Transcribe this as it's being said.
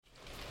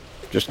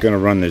Just going to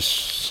run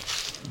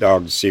this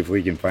dog to see if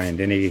we can find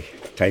any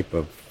type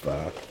of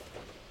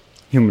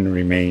human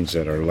remains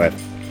that are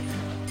left.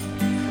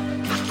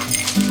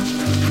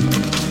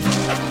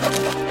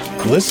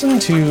 Listen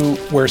to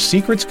Where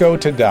Secrets Go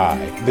to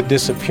Die, The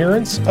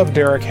Disappearance of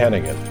Derek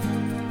Hennigan.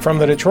 From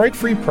the Detroit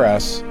Free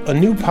Press, a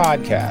new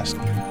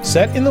podcast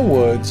set in the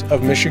woods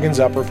of Michigan's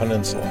Upper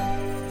Peninsula.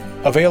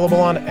 Available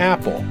on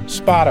Apple,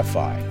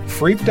 Spotify,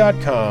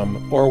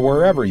 Freep.com, or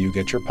wherever you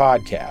get your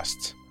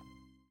podcasts.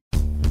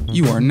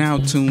 You are now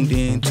tuned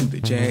in to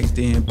the Jags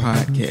Den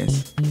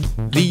Podcast,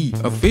 the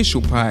official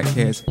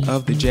podcast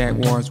of the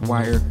Jaguars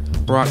Wire,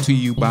 brought to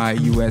you by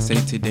USA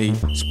Today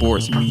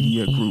Sports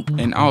Media Group,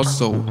 and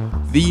also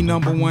the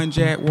 #1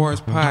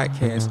 Jaguars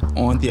podcast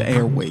on the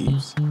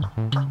airwaves.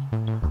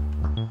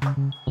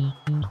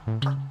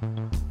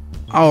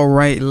 All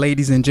right,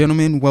 ladies and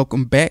gentlemen,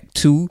 welcome back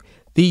to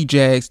the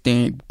Jags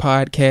Den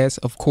Podcast.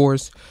 Of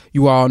course,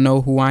 you all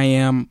know who I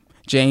am.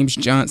 James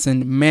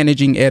Johnson,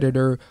 managing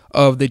editor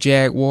of the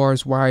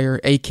Jaguars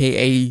Wire,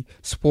 aka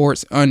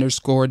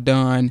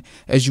Sports_Don,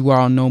 as you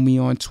all know me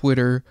on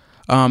Twitter.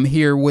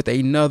 Here with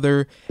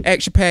another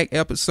action-packed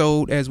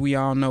episode. As we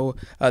all know,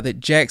 the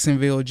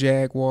Jacksonville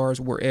Jaguars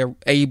were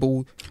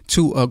able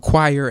to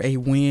acquire a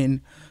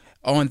win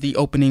on the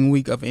opening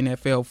week of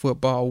NFL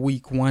football,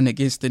 week 1,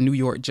 against the New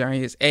York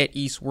Giants at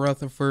East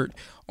Rutherford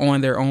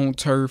on their own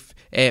turf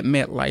at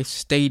MetLife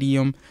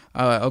Stadium.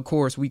 Of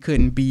course, we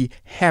couldn't be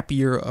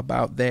happier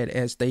about that,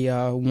 as they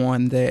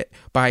won that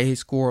by a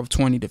score of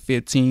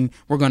 20-15.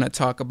 We're going to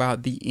talk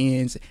about the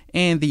ins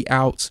and the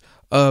outs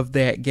of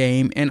that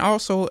game, and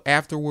also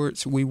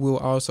afterwards we will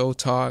also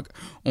talk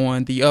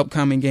on the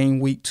upcoming game,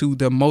 week 2,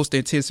 the most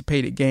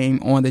anticipated game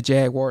on the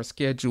Jaguars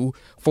schedule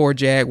for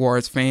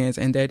Jaguars fans,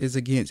 and that is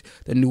against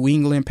the New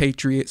England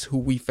Patriots, who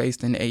we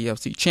faced in the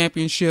AFC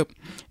Championship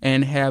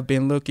and have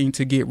been looking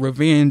to get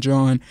revenge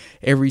on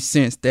ever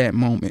since that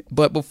moment.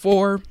 But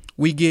before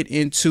we get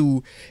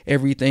into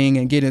everything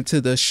and get into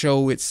the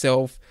show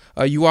itself,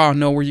 you all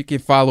know where you can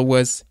follow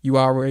us. You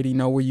already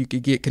know where you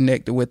can get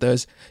connected with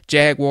us.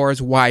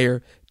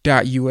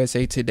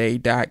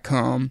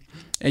 JaguarsWire.usatoday.com.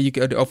 And you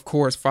could, of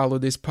course, follow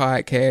this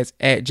podcast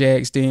at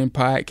Jags Den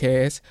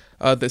Podcast.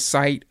 The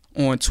site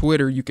on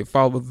Twitter, you can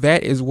follow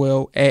that as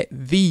well at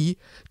the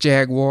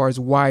Jaguars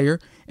Wire.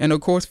 And of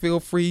course, feel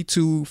free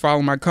to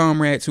follow my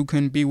comrades who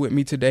couldn't be with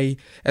me today.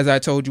 As I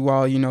told you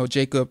all,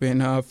 Jacob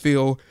and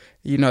Phil,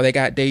 they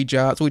got day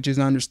jobs, which is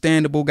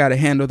understandable. Got to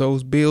handle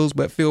those bills,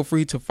 but feel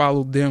free to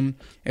follow them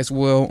as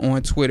well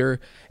on Twitter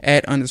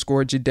at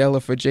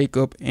 _Jadella for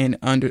Jacob and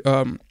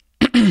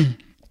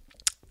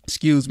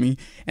excuse me,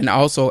 and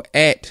also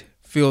at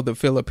Phil the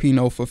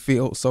Filipino for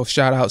Phil. So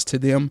shout outs to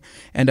them.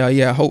 And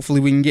hopefully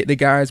we can get the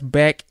guys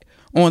back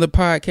on the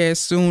podcast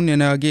soon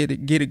and get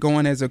it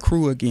going as a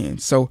crew again.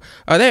 So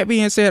that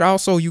being said,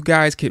 also you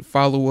guys could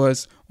follow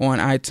us on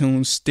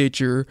iTunes,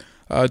 Stitcher,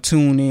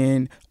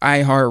 TuneIn,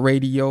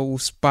 iHeartRadio,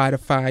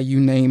 Spotify, you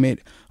name it.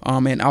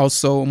 And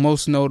also,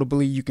 most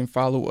notably, you can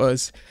follow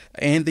us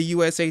and the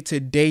USA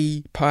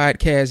Today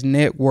Podcast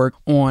Network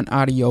on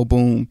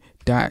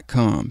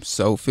audioboom.com.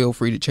 So feel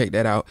free to check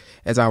that out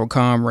as our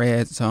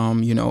comrades.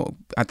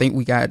 I think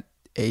we got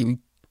a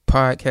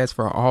podcast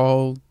for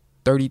all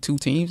 32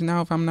 teams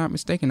now, if I'm not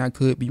mistaken. I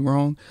could be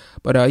wrong,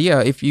 but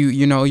if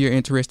you're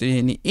interested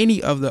in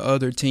any of the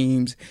other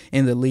teams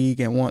in the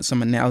league and want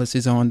some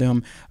analysis on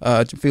them,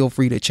 feel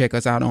free to check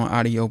us out on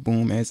Audio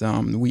Boom, as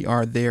we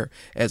are there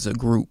as a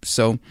group.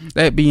 So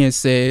that being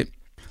said,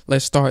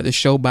 let's start the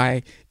show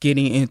by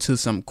getting into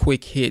some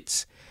quick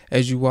hits.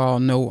 As you all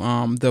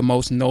know, the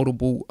most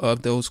notable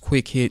of those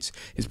quick hits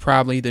is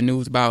probably the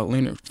news about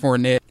Leonard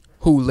Fournette,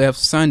 who left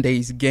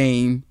Sunday's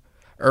game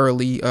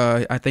early.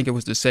 I think it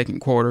was the second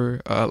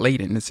quarter,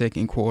 late in the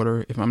second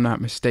quarter, if I'm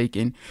not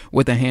mistaken,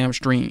 with a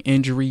hamstring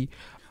injury.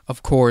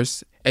 Of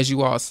course, as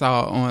you all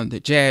saw on the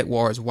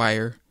Jaguars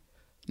Wire,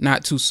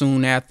 not too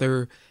soon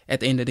after,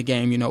 at the end of the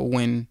game,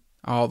 when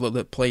all of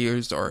the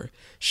players are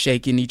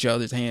shaking each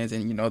other's hands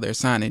and, they're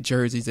signing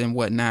jerseys and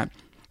whatnot,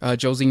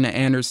 Josina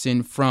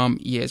Anderson from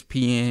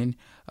ESPN,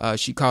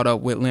 she caught up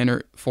with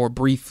Leonard for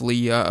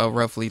briefly,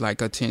 roughly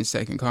like a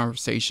 10-second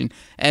conversation,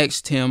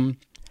 asked him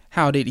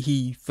how did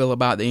he feel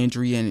about the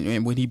injury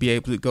and would he be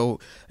able to go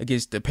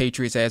against the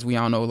Patriots. As we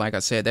all know, like I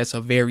said, that's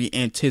a very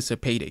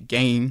anticipated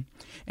game.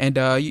 And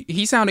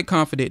he sounded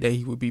confident that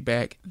he would be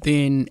back.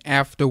 Then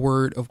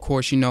afterward, of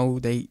course,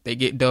 they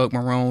get Doug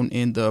Marrone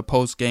in the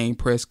post-game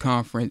press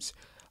conference.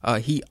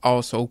 He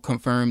also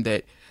confirmed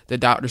that the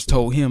doctors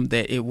told him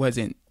that it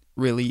wasn't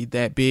really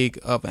that big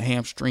of a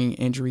hamstring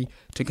injury.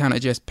 To kind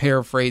of just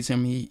paraphrase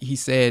him, he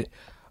said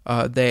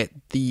that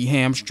the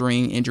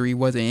hamstring injury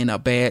wasn't in a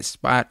bad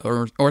spot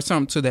or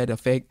something to that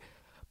effect.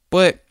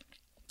 But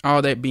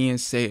all that being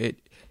said,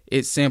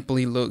 it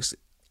simply looks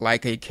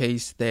like a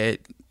case that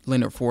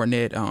Leonard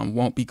Fournette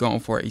won't be gone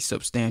for a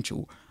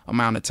substantial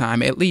amount of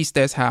time. At least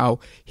that's how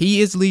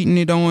he is leading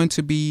it on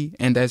to be,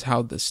 and that's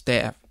how the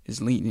staff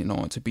is leading it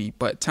on to be.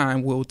 But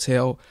time will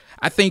tell.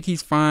 I think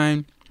he's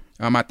fine.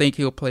 I think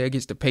he'll play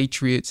against the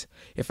Patriots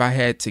if I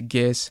had to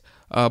guess.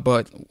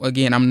 But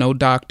again, I'm no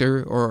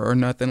doctor or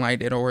nothing like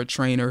that, or a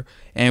trainer,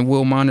 and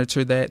we'll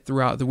monitor that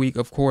throughout the week,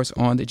 of course,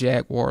 on the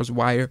Jaguars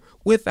Wire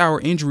with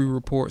our injury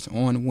reports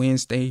on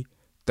Wednesday,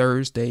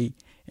 Thursday,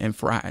 and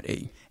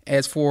Friday.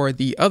 As for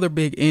the other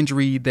big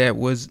injury that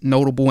was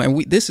notable,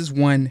 and this is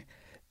one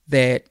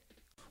that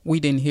we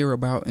didn't hear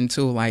about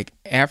until like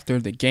after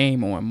the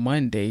game on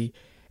Monday,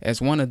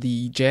 as one of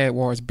the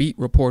Jaguars beat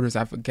reporters,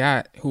 I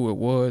forgot who it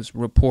was,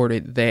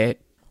 reported that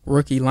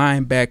rookie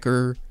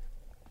linebacker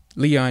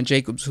Leon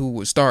Jacobs, who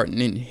was starting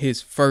in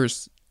his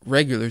first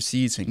regular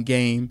season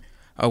game,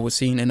 was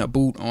seen in a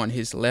boot on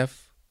his left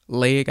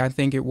leg, I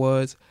think it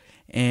was.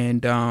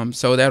 And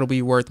so that'll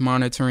be worth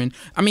monitoring.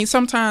 I mean,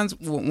 sometimes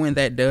when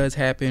that does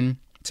happen,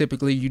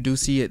 typically you do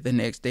see it the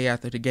next day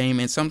after the game.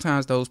 And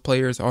sometimes those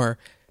players are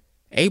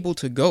able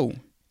to go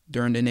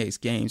during the next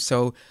game.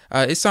 So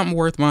it's something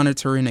worth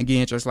monitoring,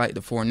 again, just like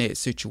the Fournette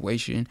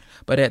situation.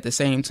 But at the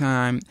same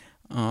time,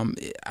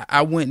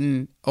 I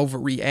wouldn't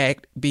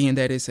overreact, being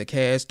that it's a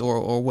cast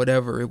or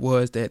whatever it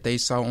was that they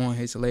saw on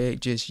his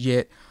leg just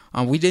yet.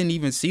 We didn't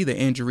even see the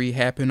injury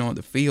happen on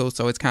the field,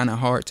 so it's kind of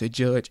hard to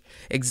judge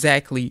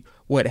exactly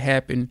what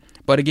happened.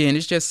 But again,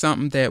 it's just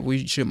something that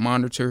we should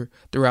monitor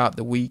throughout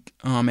the week,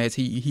 as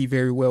he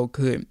very well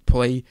could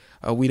play.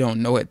 We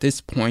don't know at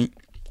this point,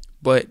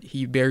 but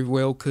he very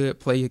well could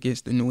play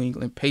against the New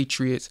England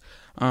Patriots,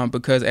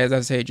 because, as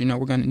I said,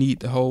 we're going to need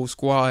the whole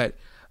squad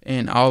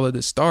and all of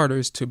the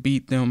starters to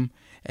beat them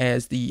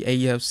as the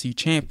AFC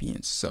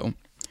champions. So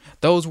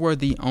those were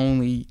the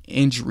only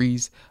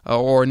injuries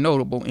or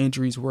notable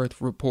injuries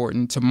worth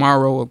reporting.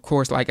 Tomorrow, of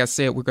course, like I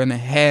said, we're going to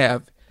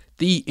have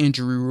the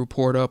injury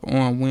report up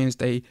on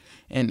Wednesday,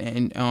 and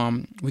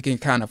we can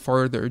kind of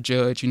further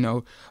judge,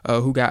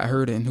 who got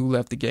hurt and who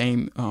left the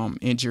game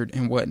injured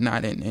and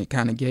whatnot, and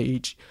kind of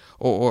gauge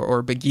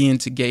or begin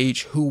to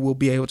gauge who will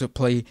be able to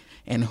play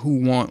and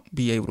who won't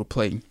be able to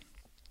play.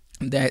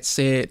 That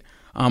said,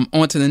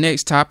 on to the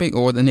next topic,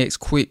 or the next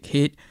quick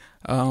hit.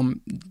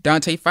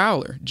 Dante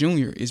Fowler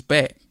Jr. is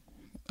back.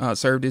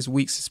 Served his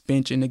week's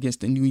suspension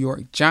against the New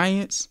York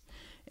Giants,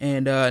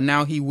 and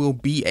now he will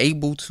be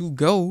able to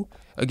go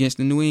against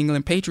the New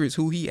England Patriots,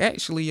 who he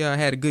actually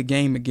had a good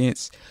game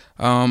against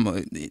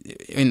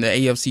in the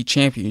AFC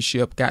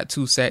Championship. Got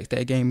 2 sacks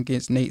that game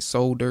against Nate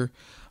Solder,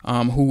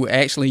 who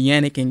actually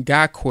Yannick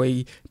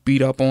Ngakoue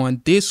beat up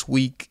on this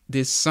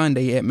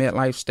Sunday at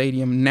MetLife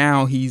Stadium.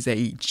 Now he's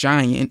a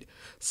Giant.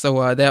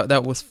 So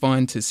that was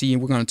fun to see,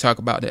 and we're going to talk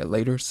about that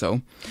later.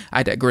 So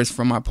I digress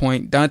from my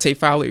point. Dante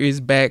Fowler is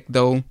back,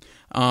 though,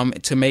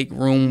 to make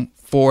room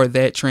for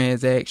that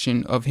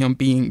transaction of him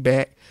being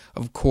back.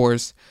 Of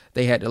course,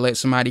 they had to let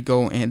somebody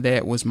go, and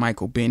that was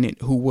Michael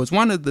Bennett, who was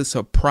one of the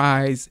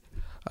surprise,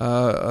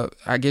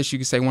 I guess you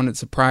could say one of the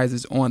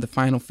surprises on the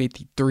Final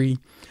 53,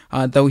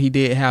 though he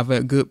did have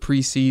a good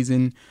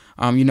preseason.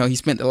 He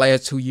spent the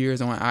last 2 years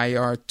on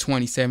IR,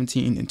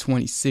 2017 and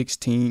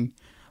 2016.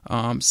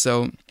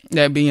 So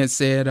that being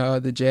said,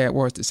 the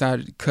Jaguars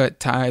decided to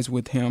cut ties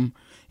with him,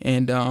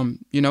 and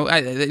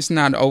it's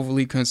not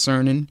overly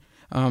concerning.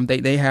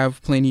 They have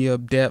plenty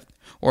of depth,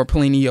 or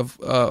plenty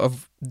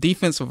of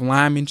defensive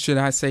linemen, should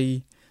I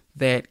say,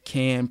 that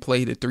can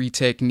play the 3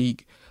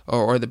 technique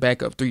or the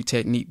backup 3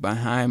 technique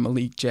behind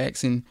Malik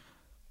Jackson.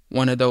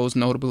 One of those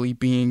notably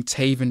being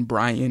Taven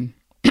Bryan,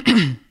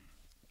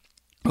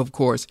 of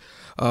course,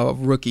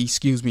 rookie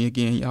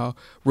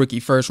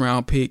first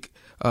round pick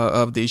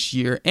of this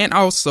year. And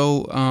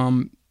also,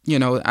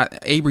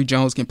 Avery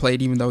Jones can play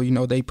it, even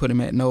though, they put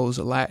him at nose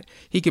a lot.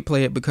 He could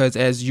play it because,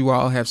 as you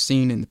all have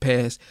seen in the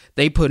past,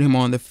 they put him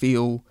on the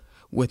field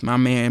with my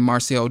man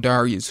Marcel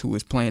Darius, who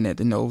is playing at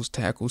the nose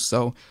tackle.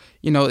 So,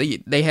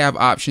 they have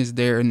options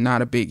there.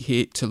 Not a big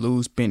hit to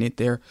lose Bennett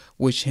there.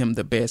 Wish him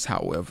the best,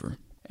 however.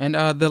 And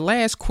the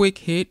last quick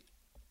hit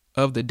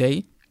of the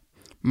day,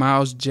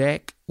 Miles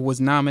Jack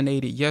was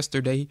nominated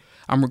yesterday.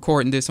 I'm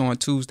recording this on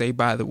Tuesday,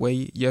 by the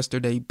way.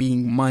 Yesterday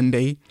being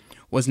Monday,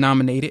 was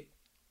nominated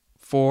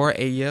for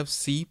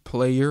AFC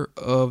Player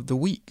of the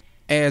Week.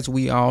 As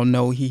we all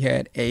know, he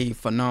had a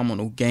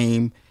phenomenal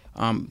game.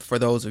 For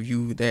those of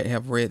you that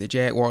have read the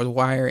Jaguars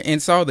Wire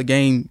and saw the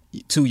game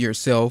to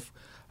yourself,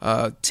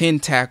 10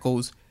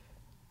 tackles,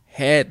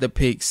 had the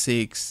pick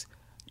 6,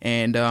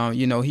 and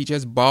he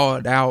just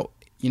balled out.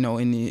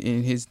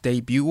 In his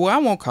debut. Well, I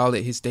won't call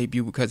it his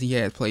debut because he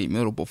has played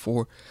middle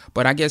before,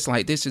 but I guess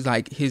this is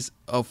his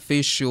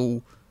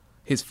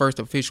first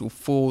official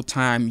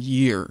full-time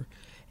year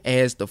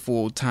as the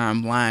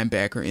full-time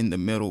linebacker in the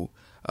middle.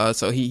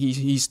 So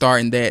he's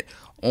starting that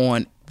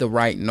on the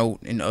right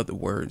note, in other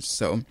words.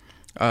 So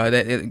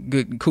that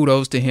good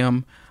kudos to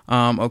him.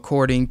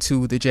 According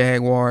to the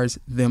Jaguars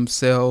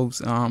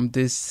themselves,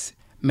 this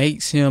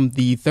makes him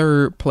the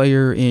 3rd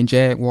player in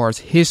Jaguars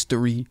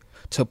history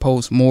to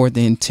post more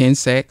than 10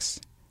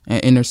 sacks, an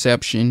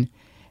interception,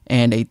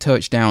 and a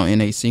touchdown in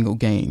a single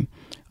game.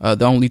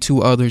 The only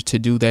 2 others to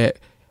do that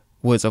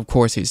was, of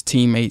course, his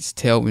teammate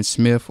Telvin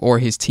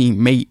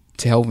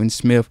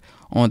Smith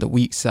on the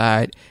weak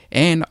side,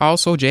 and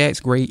also Jags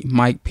great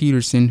Mike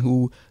Peterson,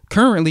 who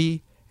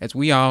currently, as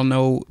we all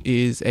know,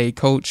 is a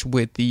coach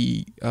with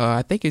the,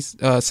 I think it's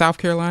South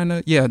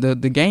Carolina. Yeah, the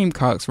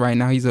Gamecocks right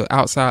now. He's an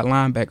outside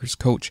linebackers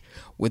coach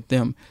with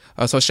them.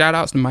 So shout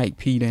outs to Mike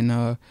Pete,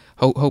 and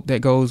hope that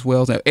goes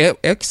well,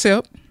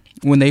 except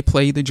when they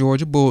play the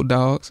Georgia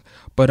Bulldogs.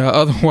 But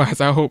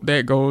otherwise, I hope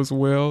that goes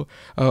well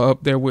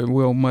up there with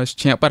Will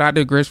Muschamp. But I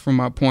digress from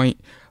my point.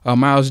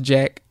 Miles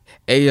Jack,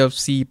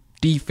 AFC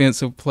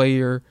Defensive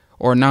Player,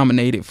 or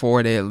nominated for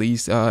it at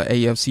least,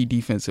 AFC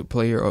Defensive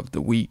Player of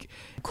the Week.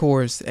 Of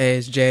course,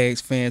 as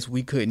Jags fans,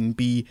 we couldn't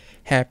be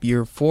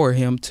happier for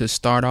him to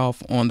start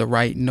off on the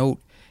right note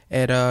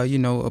at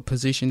a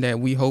position that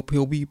we hope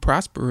he'll be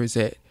prosperous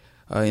at,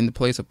 in the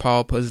place of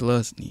Paul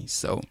Posluszny.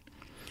 So,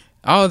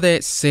 all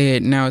that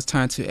said, now it's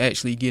time to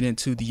actually get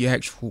into the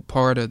actual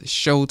part of the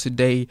show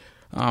today.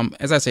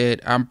 As I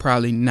said, I'm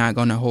probably not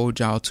going to hold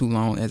y'all too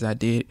long as I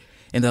did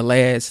in the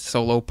last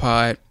solo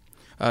pod.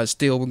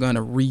 Still, we're going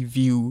to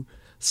review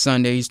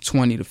Sunday's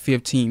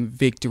 20-15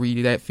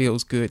 victory. That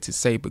feels good to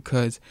say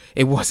because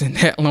it wasn't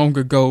that long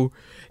ago.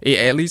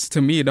 At least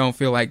to me, it don't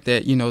feel like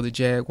that. The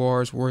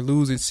Jaguars were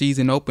losing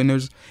season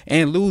openers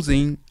and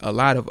losing a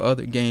lot of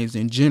other games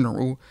in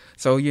general.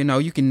 So,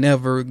 you can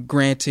never,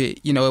 granted,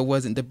 it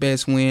wasn't the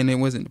best win. It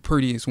wasn't the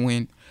prettiest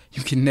win.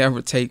 You can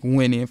never take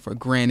winning for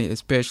granted,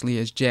 especially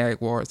as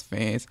Jaguars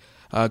fans.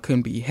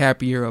 Couldn't be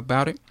happier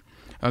about it.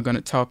 I'm going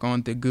to talk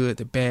on the good,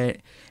 the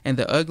bad, and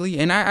the ugly.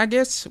 And I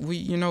guess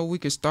we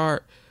could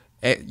start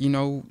at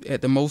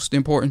the most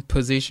important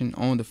position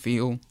on the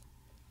field.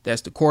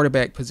 That's the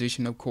quarterback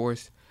position, of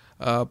course.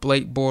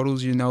 Blake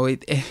Bortles,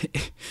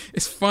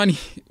 it's funny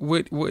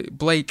with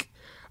Blake.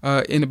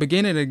 In the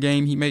beginning of the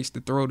game, he makes the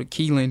throw to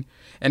Keelan,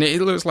 and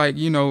it looks like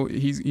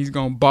he's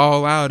gonna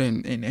ball out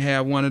and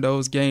have one of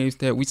those games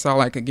that we saw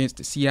like against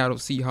the Seattle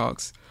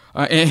Seahawks.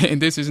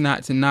 And this is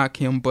not to knock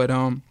him, but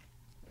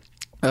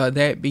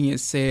that being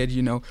said,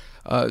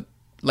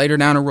 later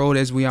down the road,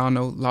 as we all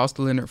know, lost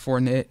to Leonard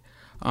Fournette.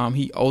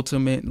 He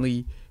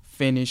ultimately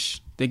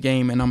finished the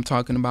game, and I'm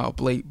talking about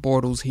Blake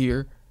Bortles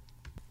here.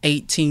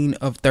 18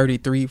 of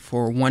 33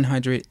 for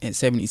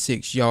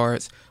 176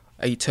 yards,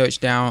 a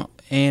touchdown,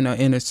 and an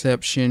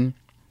interception.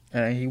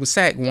 He was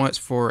sacked once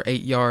for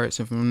 8 yards,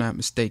 if I'm not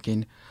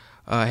mistaken.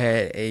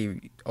 Had a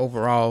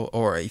overall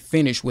or a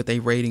finish with a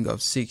rating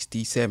of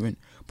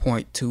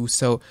 67.2.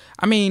 So,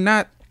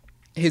 not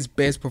his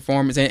best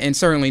performance, and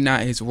certainly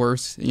not his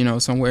worst.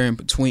 Somewhere in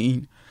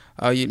between.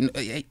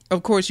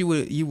 Of course,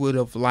 you would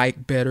have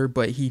liked better,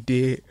 but he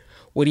did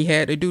what he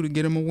had to do to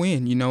get him a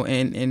win.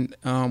 And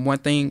one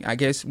thing I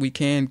guess we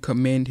can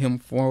commend him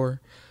for,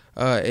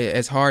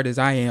 as hard as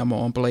I am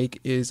on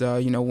Blake, is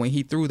when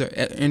he threw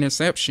the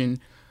interception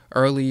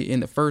early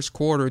in the first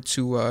quarter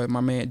to my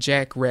man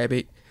Jack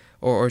Rabbit,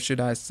 or should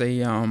I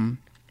say,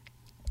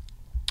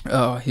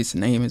 his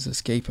name is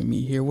escaping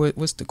me here.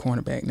 What's the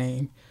cornerback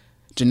name?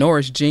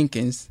 Janoris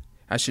Jenkins.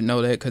 I should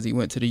know that because he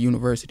went to the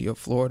University of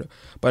Florida.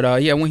 But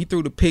when he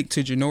threw the pick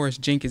to Janoris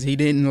Jenkins, he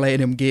didn't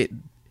let him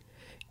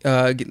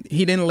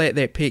he didn't let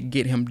that pick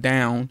get him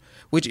down,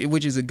 which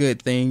is a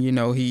good thing.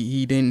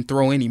 He didn't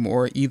throw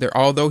anymore either,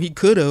 although he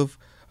could have.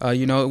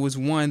 It was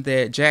one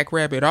that Jack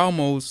Rabbit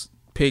almost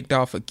picked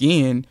off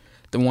again,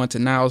 the one to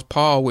Niles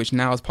Paul, which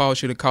Niles Paul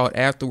should have caught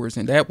afterwards,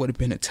 and that would have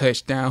been a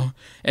touchdown.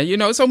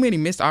 And, so many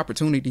missed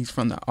opportunities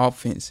from the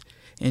offense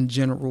in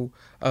general.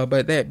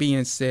 But that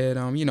being said,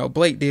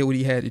 Blake did what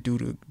he had to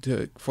do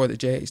for the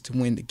Jags to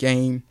win the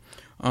game.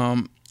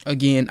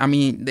 Again,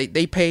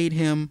 they paid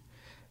him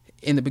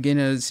in the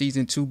beginning of the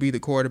season to be the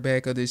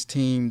quarterback of this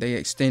team. They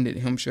extended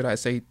him, should I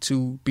say,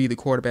 to be the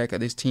quarterback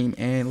of this team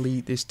and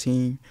lead this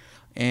team.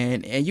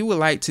 And you would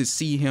like to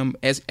see him,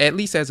 at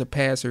least as a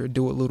passer,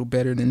 do a little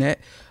better than that.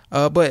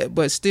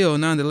 But still,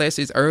 nonetheless,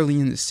 it's early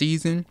in the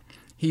season.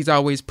 He's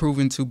always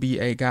proven to be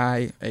a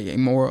guy, a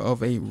more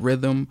of a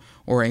rhythm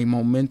or a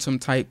momentum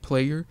type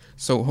player.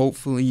 So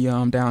hopefully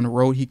down the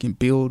road he can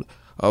build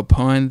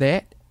upon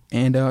that.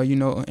 And,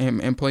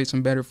 and play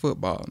some better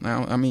football.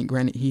 Now,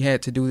 granted, he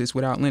had to do this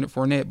without Leonard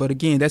Fournette, but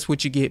again, that's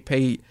what you get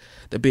paid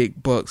the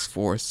big bucks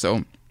for. So,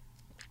 I'm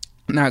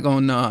not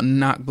going to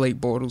knock Blake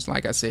Bortles.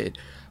 Like I said,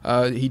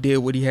 he did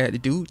what he had to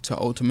do to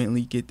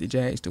ultimately get the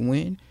Jags to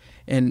win.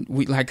 And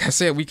like I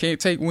said, we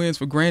can't take wins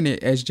for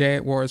granted as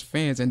Jaguars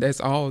fans, and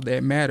that's all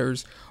that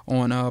matters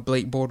on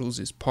Blake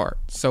Bortles' part.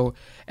 So,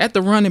 at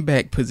the running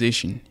back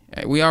position,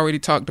 we already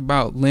talked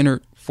about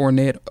Leonard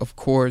Fournette, of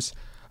course.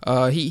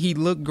 He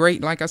looked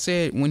great, like I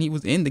said, when he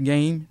was in the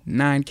game.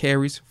 9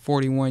 carries,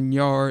 41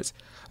 yards.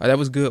 That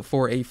was good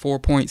for a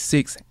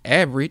 4.6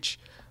 average.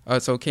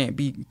 So can't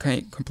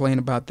complain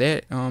about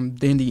that.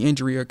 Then the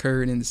injury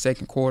occurred in the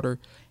second quarter,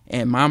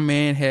 and my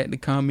man had to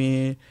come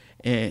in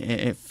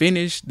and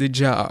finish the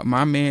job.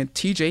 My man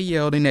TJ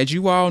Yeldon, as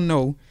you all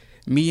know,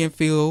 me and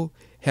Phil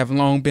have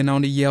long been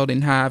on the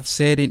Yeldon high. I've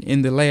said it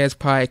in the last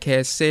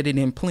podcast, said it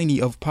in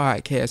plenty of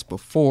podcasts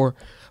before.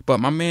 But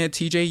my man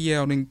TJ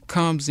Yeldon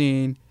comes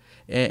in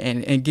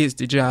and gets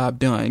the job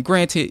done.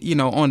 Granted,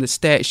 on the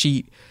stat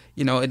sheet,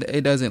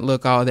 it doesn't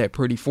look all that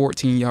pretty.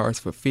 14 yards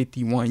for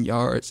 51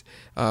 yards,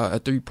 a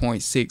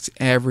 3.6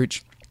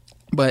 average.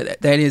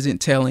 but that isn't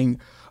telling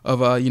of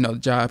the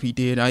job he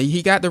did.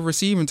 He got the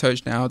receiving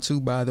touchdown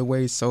too, by the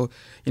way. So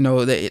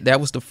that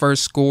was the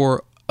first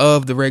score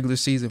of the regular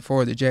season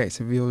for the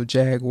Jacksonville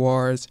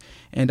Jaguars.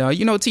 And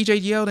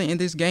TJ Yeldon in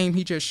this game,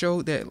 he just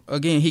showed that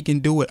again he can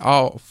do it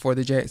all for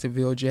the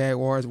Jacksonville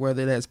Jaguars,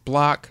 whether that's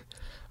block,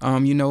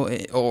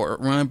 or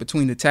run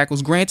between the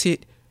tackles.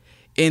 Granted,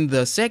 in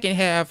the second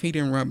half, he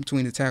didn't run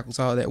between the tackles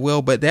all that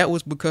well, but that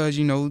was because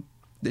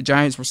the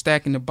Giants were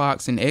stacking the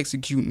box and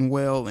executing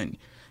well, and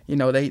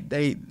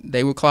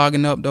they were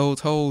clogging up those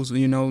holes,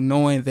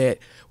 knowing that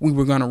we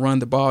were going to run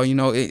the ball.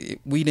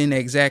 We didn't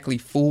exactly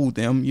fool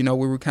them. We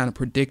were kind of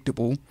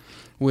predictable,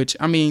 which,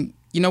 I mean,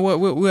 you know what?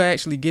 We'll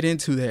actually get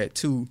into that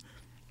too,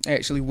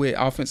 actually, with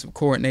offensive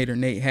coordinator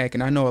Nate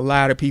Hackett. I know a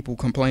lot of people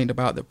complained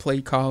about the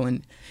play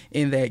calling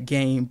in that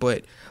game,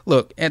 but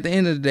look, at the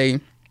end of the day,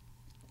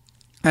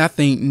 I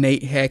think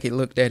Nate Hackett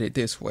looked at it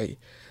this way.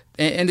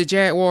 And the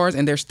Jaguars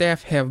and their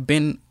staff have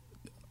been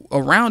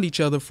around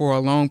each other for a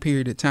long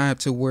period of time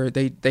to where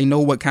they know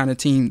what kind of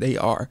team they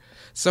are.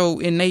 So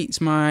in Nate's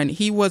mind,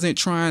 he wasn't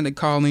trying to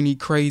call any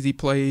crazy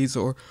plays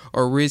or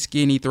risk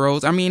any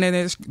throws. I mean,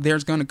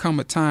 there's going to come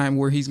a time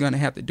where he's going to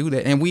have to do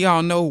that. And we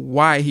all know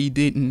why he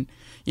didn't,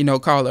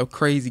 call a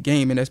crazy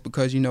game. And that's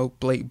because,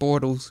 Blake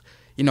Bortles,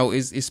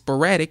 is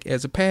sporadic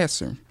as a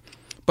passer.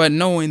 But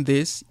knowing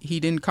this, he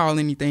didn't call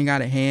anything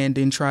out of hand,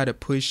 didn't try to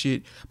push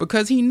it,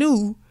 because he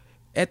knew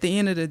at the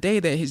end of the day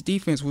that his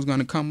defense was going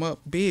to come up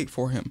big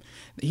for him.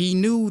 He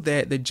knew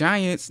that the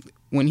Giants,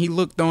 when he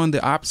looked on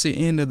the opposite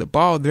end of the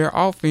ball, their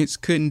offense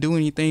couldn't do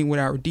anything with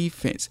our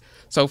defense.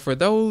 So for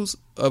those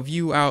of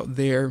you out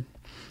there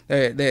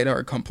that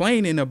are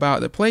complaining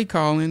about the play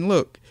calling,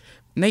 look,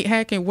 Nate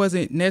Hackett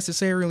wasn't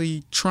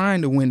necessarily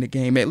trying to win the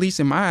game. At least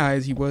in my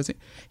eyes, he wasn't.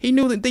 He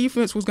knew the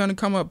defense was going to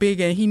come up big,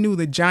 and he knew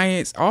the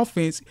Giants'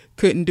 offense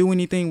couldn't do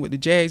anything with the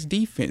Jags'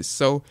 defense.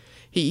 So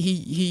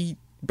he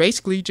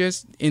basically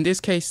just, in this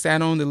case,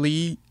 sat on the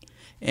lead.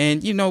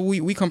 And,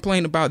 we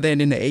complained about that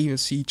in the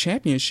AFC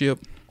Championship.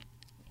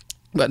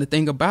 But the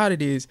thing about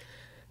it is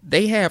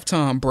they have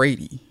Tom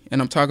Brady,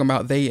 and I'm talking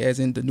about they as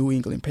in the New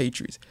England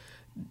Patriots.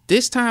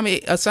 This time,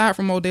 aside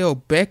from Odell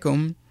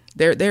Beckham,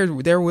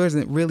 there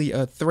wasn't really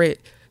a threat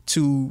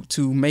to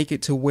make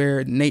it to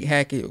where Nate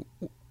Hackett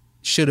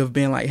should have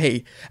been like,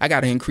 hey, I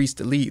got to increase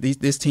the lead.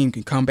 This team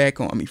can come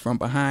back on me from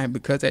behind,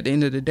 because at the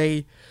end of the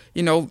day,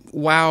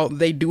 while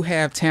they do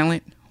have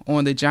talent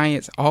on the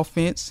Giants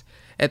offense,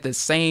 at the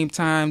same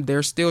time,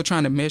 they're still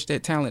trying to mesh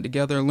that talent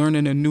together,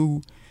 learning a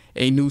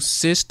new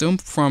system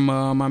from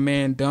my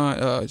man Don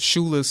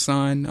Shula's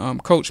son,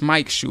 Coach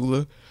Mike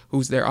Shula,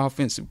 who's their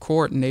offensive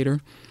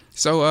coordinator.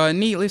 So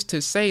needless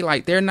to say,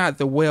 like, they're not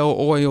the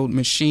well-oiled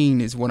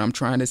machine is what I'm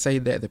trying to say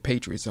that the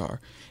Patriots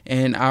are.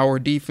 And our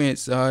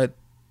defense,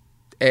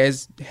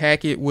 as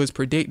Hackett was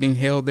predicting,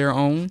 held their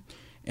own.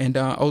 And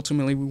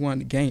ultimately we won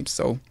the game.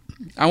 So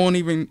I won't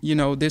even,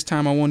 this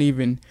time I won't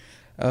even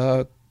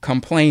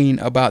complain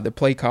about the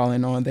play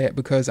calling on that,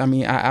 because I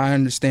mean I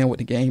understand what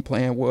the game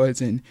plan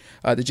was, and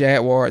the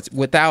Jaguars,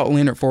 without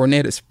Leonard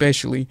Fournette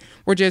especially,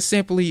 were just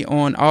simply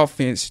on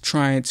offense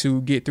trying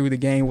to get through the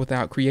game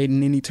without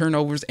creating any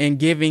turnovers and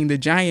giving the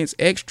Giants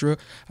extra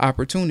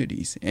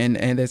opportunities, and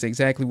that's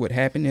exactly what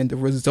happened, and the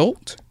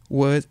result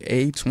was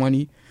a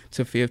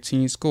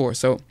 20-15 score.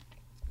 So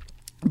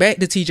back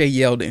to TJ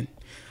Yeldon.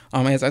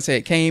 As I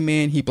said, came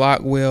in, he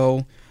blocked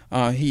well,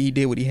 he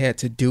did what he had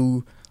to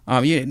do.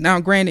 Now,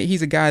 granted,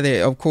 he's a guy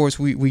that, of course,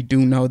 we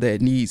do know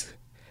that needs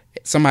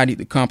somebody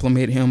to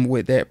compliment him,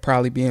 with that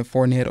probably being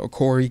Fournette or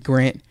Corey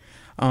Grant.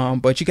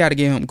 But you got to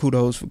give him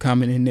kudos for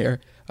coming in there,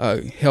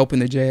 helping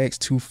the Jags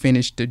to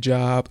finish the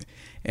job.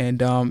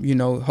 And,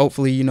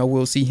 hopefully,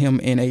 we'll see him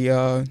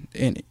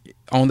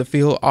on the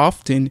field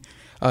often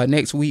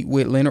next week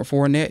with Leonard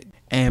Fournette,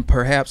 and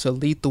perhaps a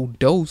lethal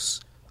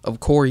dose of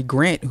Corey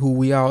Grant, who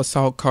we all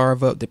saw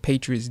carve up the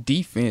Patriots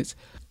defense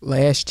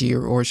last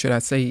year, or should I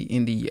say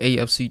in the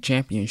AFC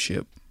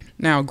Championship.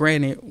 Now,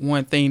 granted,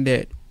 one thing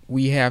that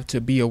we have to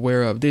be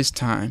aware of this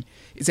time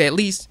is, at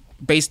least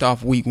based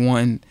off week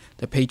one,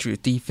 the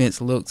Patriots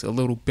defense looks a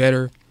little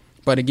better.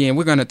 But again,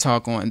 we're going to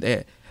talk on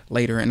that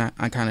later, and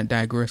I kind of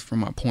digress from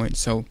my point.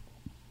 So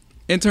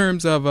in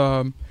terms of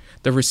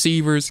the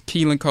receivers,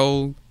 Keelan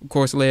Cole, of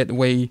course, led the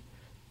way,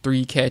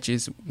 3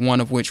 catches, one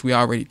of which we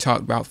already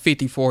talked about,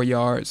 54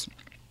 yards,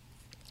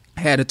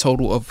 had a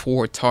total of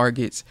 4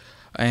 targets.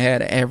 I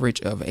had an average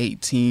of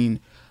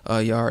 18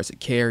 yards a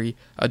carry.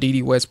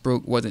 Dede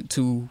Westbrook wasn't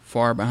too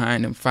far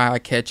behind him.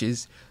 5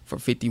 catches for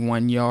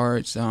 51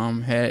 yards.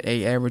 Had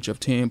an average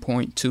of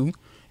 10.2.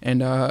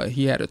 And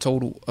he had a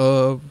total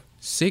of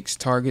 6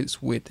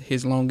 targets, with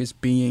his longest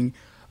being,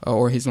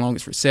 or his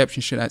longest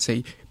reception, should I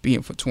say,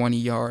 being for 20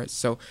 yards.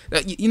 So,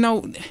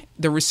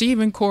 the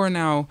receiving core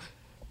now,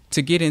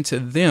 to get into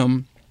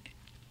them,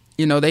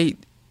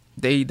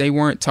 They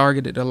weren't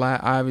targeted a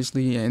lot,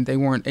 obviously, and they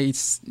weren't a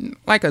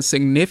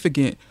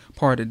significant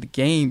part of the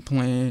game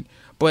plan.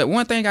 But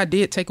one thing I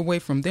did take away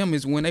from them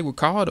is when they were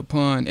called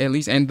upon, at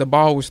least, and the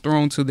ball was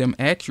thrown to them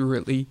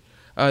accurately,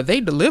 they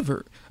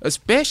delivered.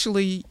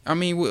 especially, I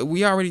mean,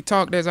 we already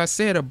talked, as I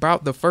said,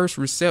 about the first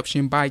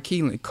reception by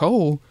Keelan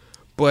Cole.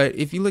 But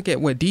if you look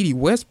at what Dede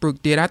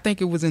Westbrook did, I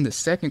think it was in the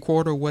second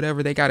quarter or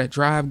whatever, they got a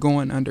drive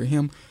going under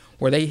him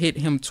where they hit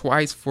him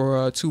twice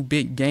for 2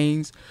 big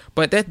gains.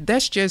 But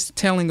that's just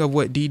telling of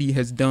what Dede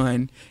has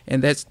done,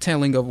 and that's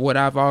telling of what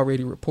I've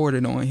already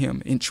reported on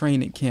him in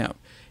training camp.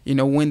 You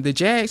know, when the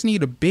Jags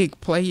need a big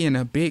play and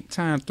a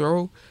big-time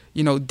throw,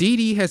 you know,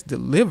 Dede has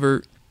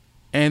delivered,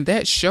 and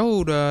that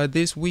showed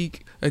this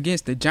week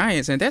against the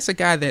Giants. And that's a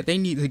guy that they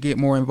need to get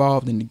more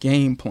involved in the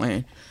game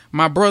plan.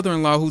 My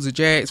brother-in-law, who's a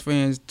Jags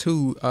fan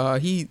too,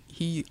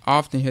 he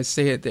often has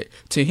said that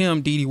to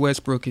him, Dede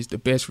Westbrook is the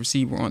best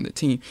receiver on the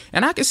team,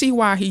 and I can see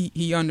why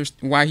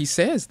why he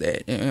says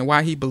that and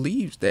why he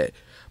believes that,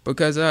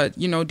 because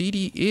you know,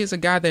 Dede is a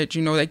guy that,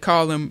 you know, they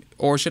call him,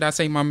 or should I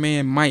say, my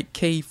man Mike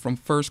K from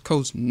First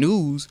Coast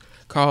News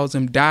calls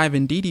him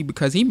Diving Dede,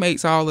 because he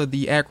makes all of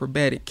the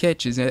acrobatic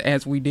catches,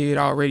 as we did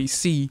already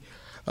see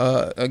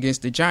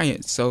against the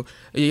Giants. So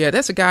yeah,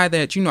 that's a guy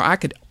that, you know, I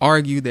could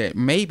argue that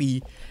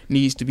maybe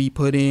needs to be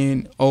put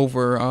in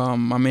over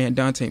my man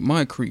Dante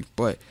Moncrief,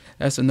 but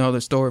that's another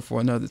story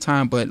for another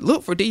time. But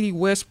look for Dede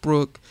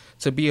Westbrook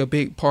to be a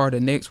big part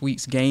of next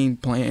week's game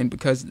plan,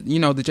 because, you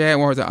know, the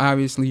Jaguars are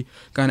obviously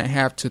going to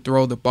have to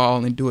throw the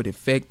ball and do it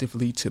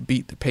effectively to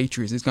beat the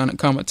Patriots. It's going to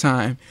come a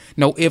time,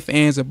 no ifs,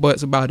 ands, or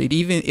buts about it.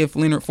 Even if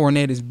Leonard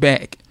Fournette is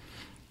back,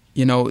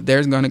 you know,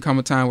 there's going to come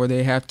a time where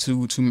they have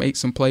to make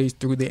some plays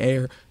through the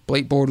air.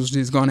 Blake Bortles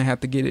is going to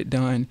have to get it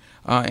done,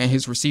 and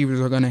his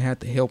receivers are going to have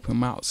to help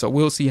him out. So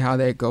we'll see how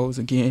that goes.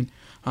 Again,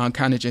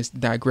 kind of just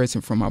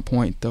digressing from my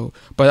point, though.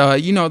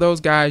 But, you know, those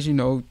guys, you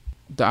know,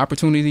 the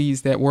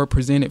opportunities that were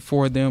presented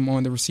for them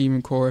on the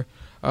receiving core,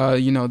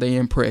 you know, they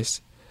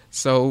impressed.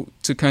 So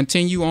to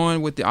continue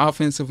on with the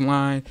offensive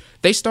line,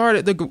 they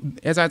started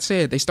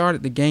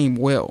the game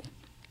well,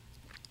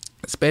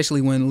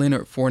 especially when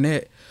Leonard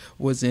Fournette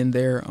was in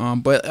there.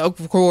 But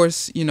of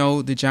course, you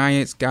know, the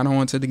Giants got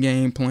on to the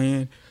game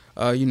plan,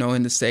 you know,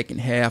 in the second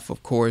half,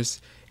 of course,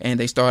 and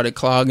they started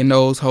clogging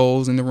those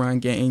holes in the run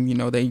game. You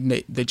know,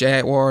 the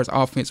Jaguars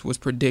offense was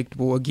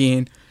predictable.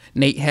 Again,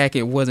 Nate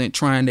Hackett wasn't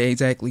trying to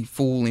exactly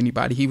fool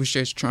anybody. He was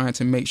just trying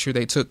to make sure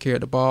they took care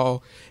of the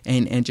ball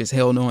and just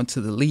held on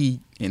to the lead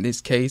in this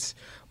case.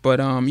 But,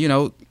 you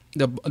know,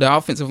 the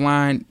offensive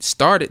line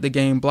started the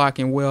game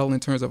blocking well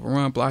in terms of a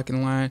run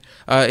blocking line.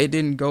 It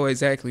didn't go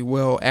exactly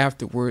well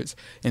afterwards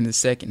in the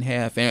second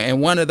half.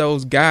 And one of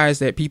those guys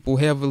that people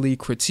heavily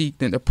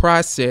critiqued in the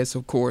process,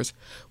 of course,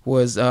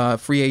 was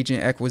free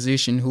agent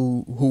acquisition,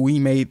 who we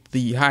made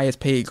the highest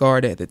paid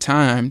guard at the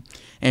time,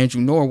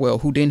 Andrew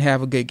Norwell, who didn't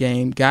have a good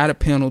game, got a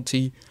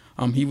penalty.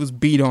 He was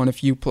beat on a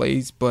few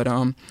plays, but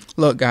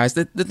look, guys,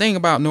 the thing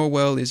about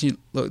Norwell is,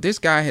 look, this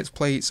guy has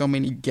played so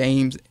many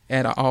games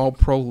at an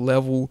all-pro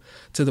level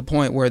to the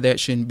point where that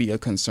shouldn't be a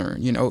concern.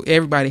 You know,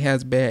 everybody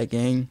has a bad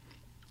game.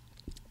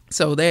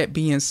 So that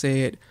being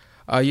said,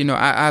 you know,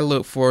 I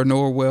look for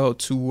Norwell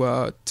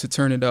to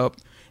turn it up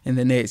in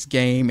the next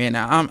game, and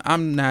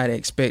I'm not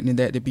expecting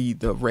that to be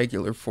the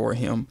regular for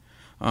him,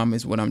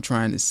 is what I'm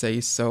trying to say.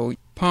 So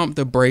pump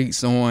the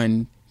brakes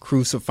on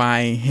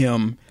crucifying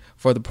him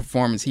for the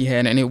performance he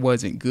had, and it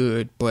wasn't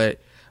good, but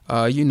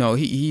you know,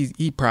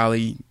 he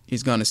probably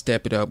is going to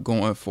step it up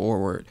going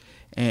forward,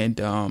 and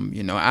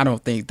you know, I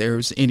don't think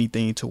there's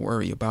anything to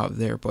worry about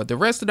there. But the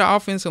rest of the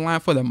offensive line,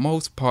 for the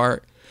most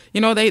part,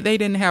 you know, they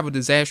didn't have a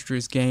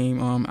disastrous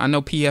game. I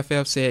know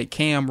PFF said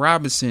Cam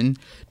Robinson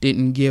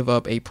didn't give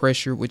up a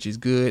pressure, which is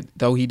good,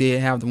 though he did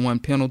have the one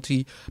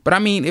penalty. But I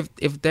mean,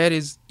 if that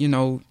is, you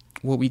know,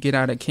 what we get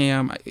out of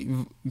Cam,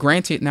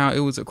 granted, now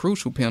it was a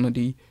crucial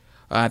penalty.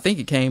 I think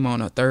it came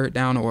on a third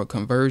down or a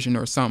conversion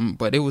or something,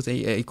 but it was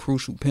a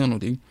crucial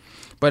penalty.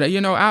 But, you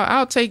know,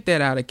 I'll take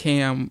that out of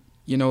Cam.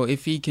 You know,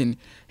 if he can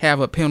have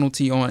a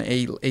penalty on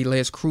a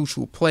less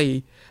crucial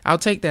play, I'll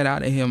take that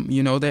out of him.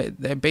 You know,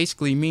 that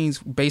basically means,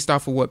 based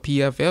off of what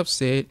PFF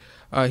said,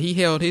 he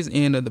held his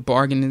end of the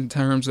bargain in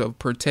terms of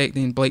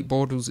protecting Blake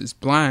Bortles'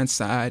 blind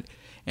side.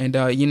 And,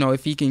 you know,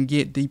 if he can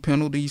get the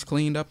penalties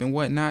cleaned up and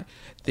whatnot,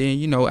 then,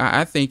 you know,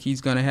 I think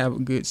he's going to have a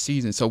good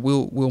season. So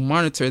we'll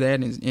monitor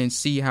that and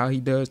see how he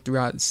does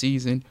throughout the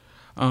season.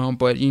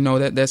 But, you know,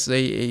 that's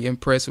a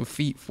impressive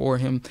feat for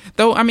him.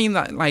 Though, I mean,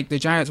 like the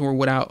Giants were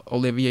without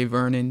Olivier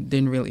Vernon,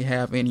 didn't really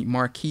have any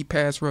marquee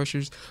pass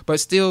rushers. But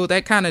still,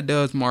 that kind of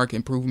does mark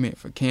improvement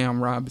for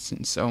Cam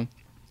Robinson. So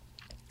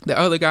the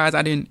other guys,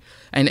 I didn't,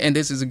 and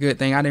this is a good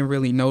thing, I didn't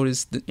really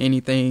notice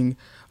anything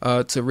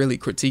to really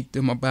critique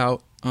them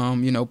about.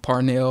 You know,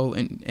 Parnell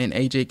and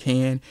AJ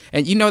Cann.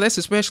 And, you know, that's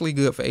especially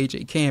good for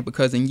AJ Cann,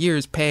 because in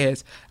years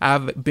past,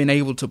 I've been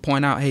able to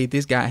point out, hey,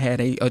 this guy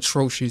had a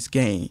atrocious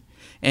game.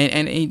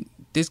 And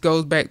this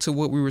goes back to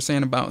what we were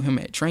saying about him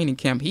at training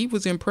camp. He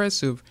was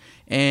impressive.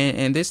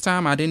 And this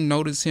time I didn't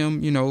notice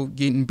him, you know,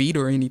 getting beat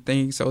or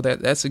anything. So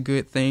that's a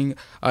good thing.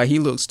 He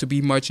looks to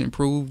be much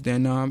improved.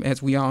 And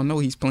as we all know,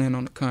 he's playing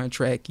on a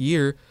contract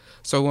year.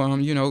 So,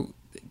 you know,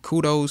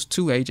 kudos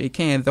to AJ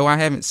Cann. Though I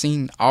haven't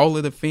seen all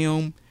of the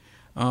film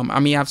I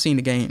mean, I've seen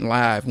the game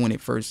live when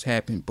it first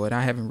happened, but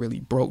I haven't really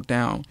broke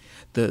down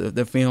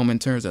the film in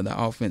terms of the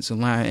offensive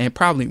line, and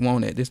probably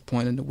won't at this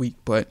point in the week.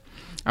 But,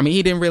 I mean,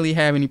 he didn't really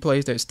have any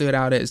plays that stood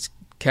out as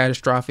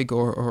catastrophic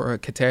or a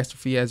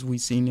catastrophe as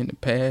we've seen in the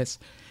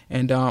past.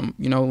 And,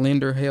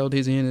 Linder held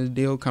his end of the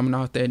deal coming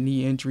off that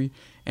knee injury.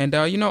 And,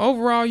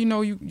 overall,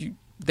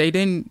 they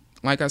didn't,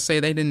 like I say,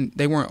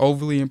 they weren't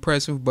overly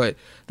impressive, but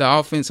the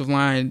offensive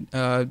line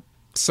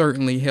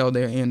certainly held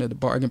their end of the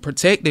bargain.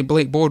 Protected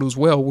Blake Bortles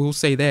well, we'll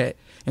say that,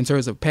 in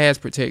terms of pass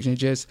protection.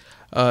 Just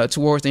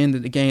towards the end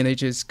of the game, they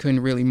just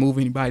couldn't really move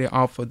anybody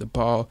off of the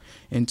ball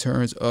in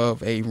terms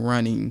of a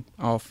running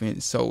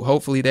offense. So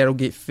hopefully that'll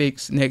get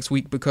fixed next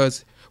week,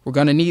 because we're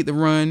going to need the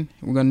run.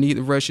 We're going to need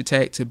the rush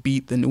attack to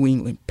beat the New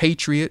England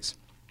Patriots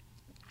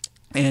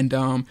and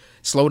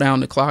slow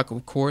down the clock,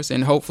 of course.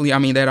 And hopefully, I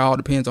mean, that all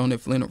depends on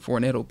if Leonard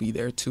Fournette will be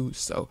there too.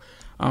 So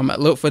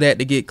look for that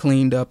to get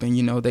cleaned up, and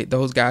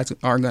those guys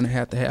are going to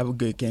have a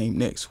good game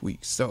next week.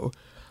 So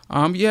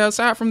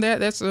aside from that,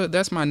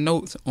 that's my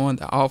notes on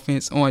the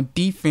offense. On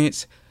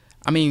defense,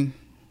 I mean,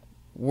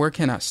 where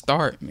can I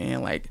start,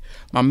 man? Like,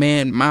 my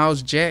man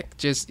Miles Jack,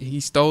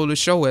 he stole the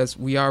show, as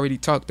we already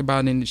talked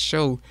about in the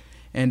show.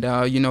 And,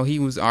 he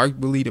was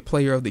arguably the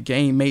player of the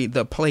game, made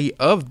the play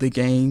of the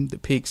game, the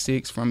pick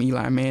six from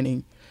Eli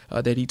Manning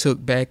that he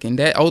took back. And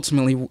that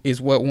ultimately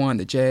is what won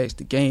the Jags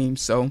the game.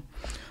 So,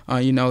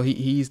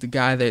 he's the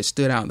guy that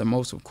stood out the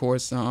most, of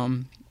course.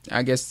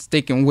 I guess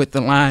sticking with the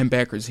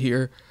linebackers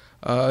here,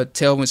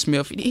 Telvin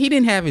Smith, he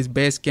didn't have his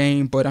best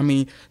game, but, I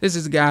mean, this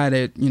is a guy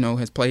that,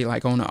 has played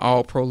like on an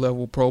all-pro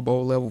level, Pro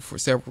Bowl level for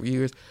several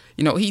years.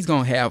 He's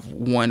going to have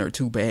one or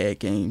two bad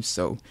games.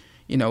 So,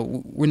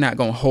 we're not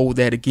going to hold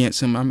that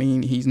against him. I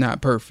mean, he's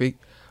not perfect.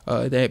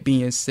 That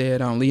being said,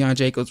 Leon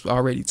Jacobs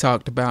already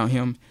talked about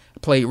him.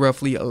 Played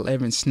roughly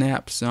 11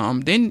 snaps.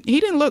 He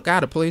didn't look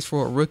out of place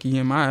for a rookie,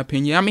 in my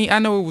opinion. I mean, I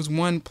know it was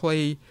one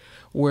play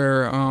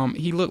where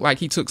he looked like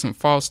he took some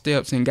false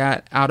steps and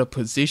got out of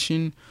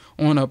position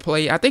on a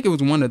play. I think it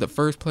was one of the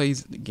first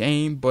plays of the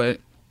game. But,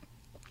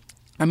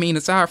 I mean,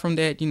 aside from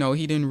that,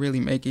 he didn't really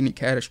make any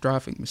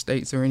catastrophic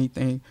mistakes or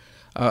anything.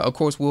 Of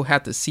course, we'll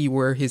have to see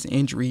where his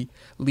injury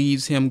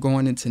leaves him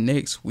going into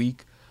next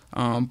week.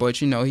 But,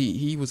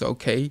 he was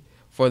okay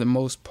for the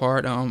most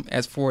part.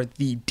 As for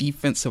the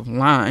defensive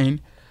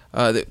line,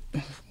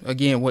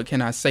 again, what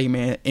can I say,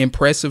 man?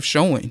 Impressive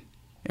showing.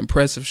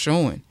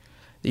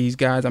 These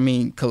guys, I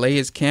mean,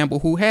 Calais Campbell,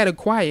 who had a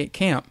quiet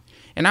camp.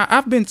 And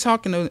I've been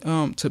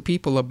talking to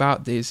people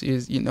about this,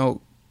 is,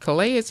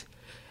 Calais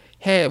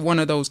had one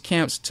of those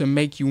camps to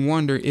make you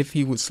wonder if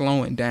he was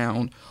slowing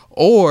down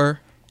or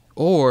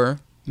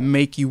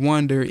make you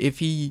wonder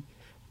if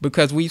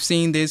because we've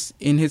seen this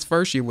in his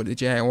first year with the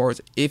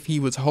Jaguars, if he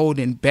was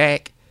holding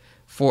back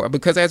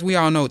because as we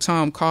all know,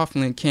 Tom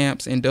Coughlin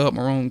camps and Doug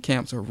Marrone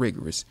camps are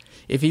rigorous.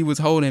 If he was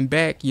holding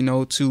back,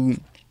 to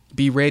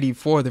be ready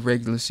for the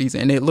regular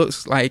season, and it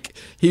looks like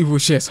he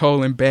was just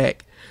holding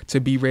back to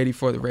be ready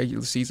for the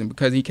regular season,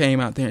 because he came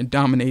out there and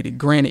dominated.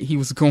 Granted, he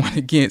was going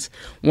against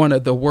one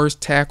of the worst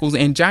tackles,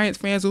 and Giants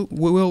fans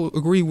will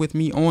agree with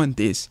me on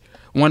this.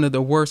 One of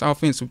the worst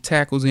offensive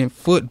tackles in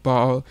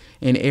football,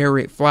 and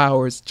Eric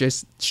Flowers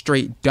just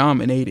straight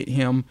dominated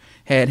him,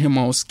 had him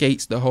on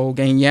skates the whole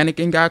game. Yannick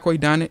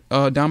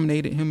Ngakoue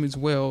dominated him as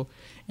well.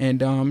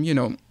 And,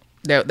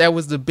 that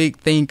was the big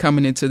thing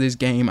coming into this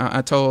game.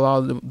 I told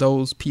all of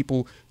those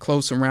people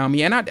close around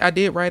me, and I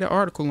did write an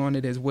article on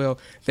it as well,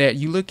 that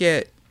you look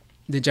at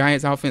the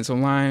Giants offensive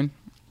line.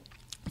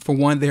 For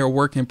one, they're a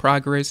work in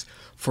progress.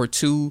 For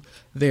two,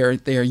 they're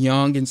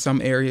young in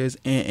some areas,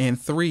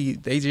 and three,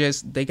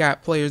 they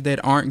got players that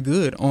aren't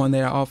good on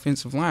their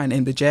offensive line,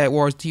 and the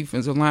Jaguars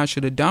defensive line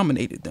should have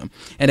dominated them,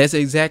 and that's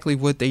exactly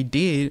what they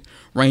did,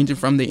 ranging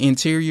from the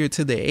interior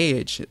to the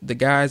edge. The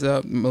guys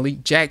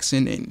Malik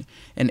Jackson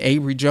and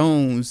Avery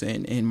Jones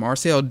and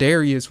Marcel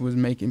Darius was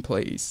making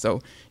plays.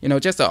 So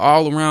just an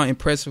all-around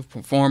impressive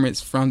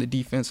performance from the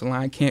defensive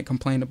line. Can't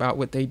complain about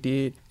what they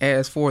did.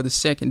 As for the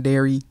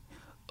secondary,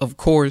 of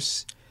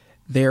course,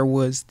 there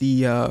was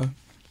the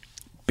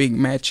big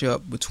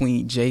matchup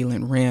between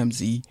Jalen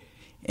Ramsey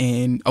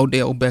and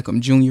Odell Beckham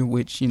Jr.,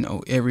 which,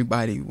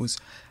 everybody was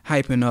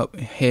hyping up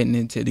heading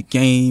into the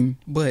game.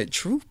 But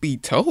truth be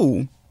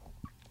told,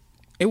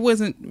 it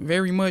wasn't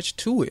very much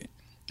to it.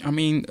 I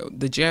mean,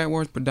 the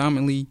Jaguars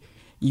predominantly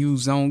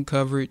use zone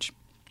coverage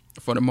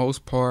for the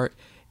most part.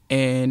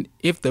 And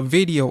if the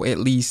video at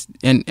least,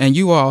 and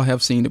you all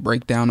have seen the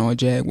breakdown on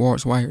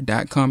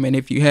JaguarsWire.com, and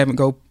if you haven't,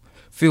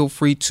 feel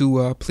free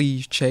to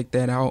please check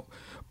that out.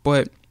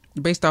 But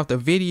based off the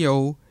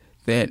video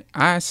that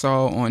I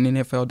saw on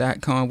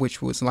NFL.com,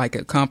 which was like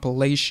a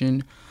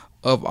compilation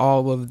of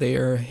all of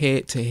their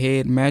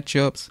head-to-head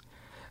matchups,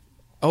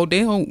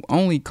 Odell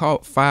only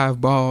caught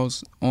 5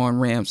 balls on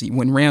Ramsey,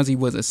 when Ramsey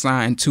was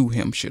assigned to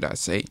him, should I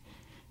say.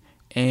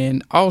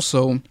 And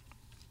also,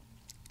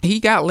 he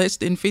got less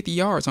than 50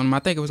 yards on him. I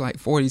think it was like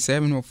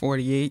 47 or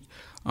 48.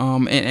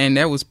 And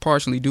that was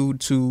partially due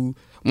to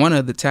one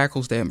of the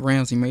tackles that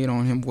Ramsey made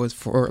on him was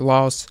for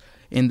loss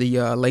in the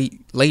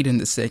late in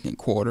the second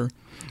quarter.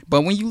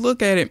 But when you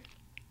look at it,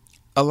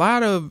 a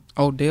lot of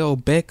Odell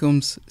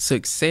Beckham's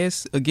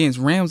success against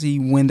Ramsey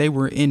when they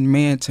were in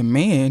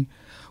man-to-man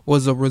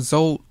was a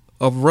result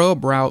of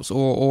rub routes,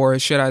 or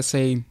should I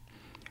say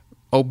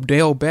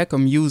Odell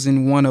Beckham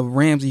using one of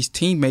Ramsey's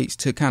teammates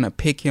to kind of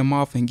pick him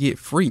off and get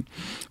free.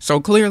 So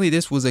clearly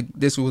this was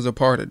a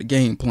part of the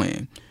game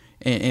plan.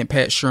 And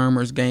Pat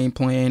Shurmur's game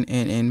plan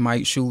and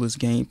Mike Shula's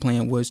game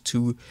plan was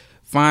to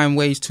find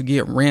ways to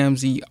get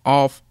Ramsey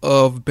off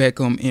of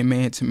Beckham in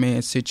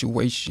man-to-man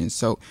situations.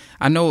 So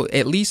I know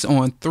at least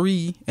on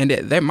 3, and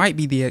that might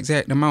be the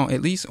exact amount,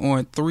 at least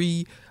on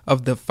 3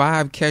 of the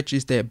 5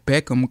 catches that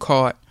Beckham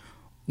caught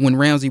when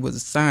Ramsey was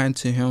assigned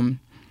to him,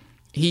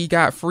 he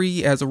got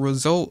free as a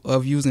result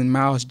of using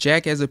Miles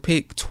Jack as a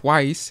pick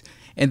twice.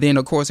 And then,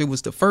 of course, it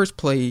was the first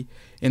play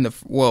in the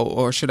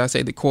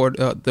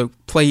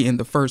play in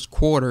the first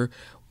quarter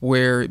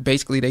where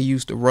basically they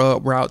used the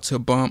rub route to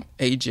bump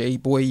A.J.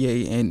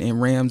 Boye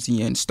and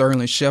Ramsey and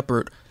Sterling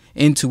Shepard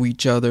into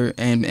each other,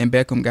 and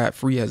Beckham got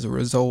free as a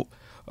result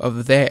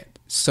of that.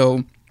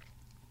 So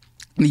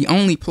the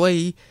only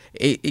play,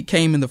 it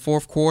came in the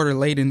fourth quarter,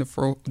 late in the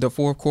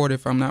fourth quarter,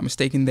 if I'm not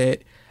mistaken,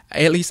 that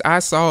at least I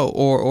saw,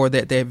 or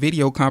that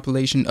video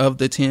compilation of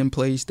the 10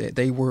 plays that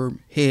they were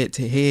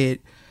head-to-head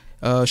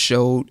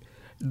showed.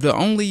 The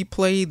only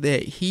play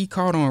that he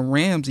caught on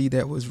Ramsey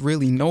that was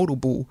really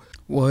notable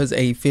was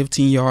a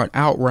 15-yard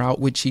out route,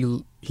 which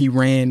he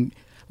ran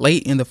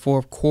late in the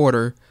fourth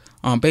quarter.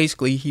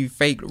 Basically, he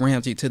faked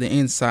Ramsey to the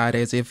inside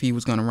as if he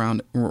was going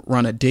to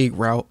run a dig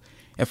route.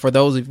 And for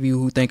those of you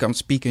who think I'm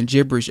speaking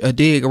gibberish, a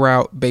dig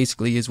route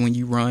basically is when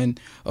you run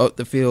up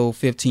the field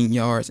 15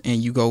 yards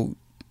and you go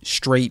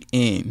straight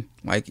in,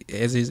 like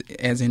as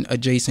in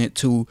adjacent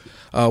to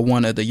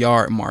one of the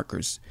yard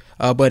markers.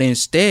 But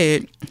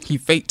instead, he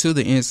faked to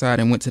the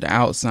inside and went to the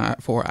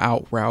outside for an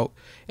out route.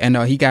 And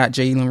he got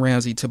Jalen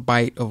Ramsey to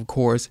bite, of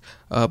course,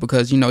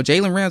 because,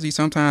 Jalen Ramsey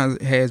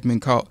sometimes has been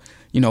caught,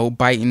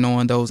 biting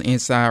on those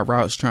inside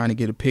routes, trying to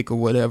get a pick or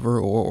whatever,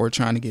 or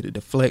trying to get a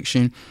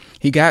deflection.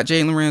 He got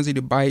Jalen Ramsey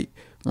to bite,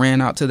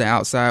 ran out to the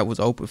outside, was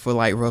open for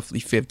like roughly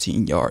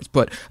 15 yards.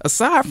 But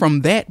aside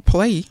from that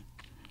play,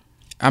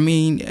 I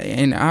mean,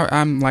 and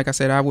I'm like I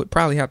said, I would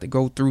probably have to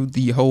go through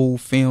the whole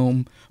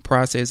film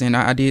process, and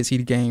I did see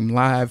the game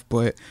live,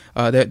 but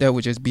that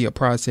would just be a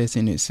process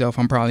in itself.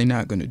 I'm probably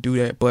not going to do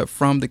that. But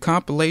from the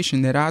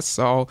compilation that I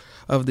saw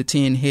of the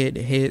 10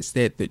 head-to-heads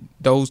that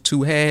those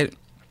two had,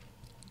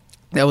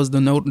 that was the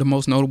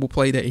most notable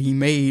play that he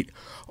made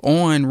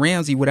on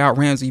Ramsey without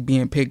Ramsey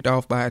being picked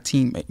off by a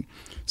teammate.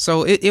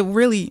 So it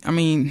really, I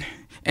mean,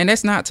 and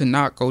that's not to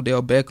knock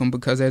Odell Beckham,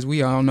 because as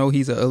we all know,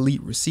 he's an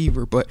elite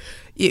receiver, but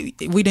it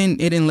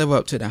didn't live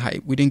up to the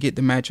hype. We didn't get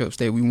the matchups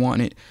that we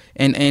wanted.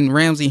 And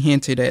Ramsey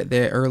hinted at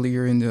that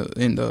earlier in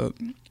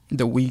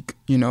the week,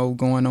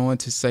 going on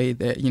to say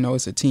that,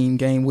 it's a team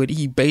game. What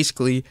he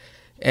basically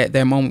at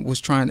that moment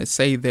was trying to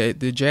say that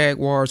the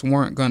Jaguars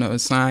weren't going to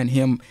assign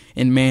him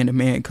in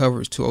man-to-man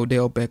coverage to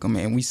Odell Beckham,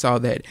 and we saw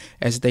that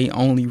as they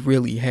only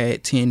really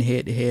had 10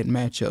 head-to-head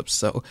matchups.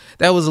 So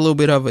that was a little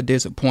bit of a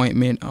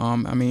disappointment.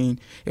 I mean,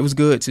 it was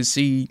good to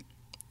see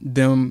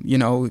them,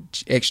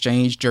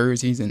 exchange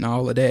jerseys and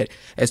all of that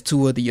as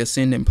two of the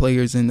ascending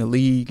players in the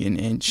league,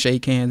 and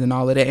shake hands and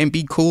all of that and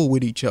be cool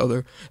with each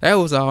other. That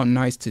was all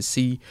nice to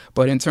see.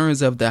 But in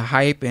terms of the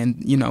hype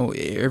and,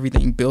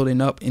 everything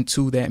building up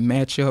into that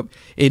matchup,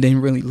 it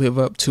didn't really live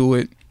up to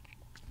it.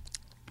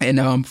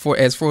 And for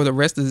the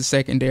rest of the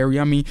secondary,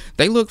 I mean,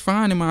 they look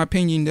fine in my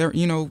opinion. They're,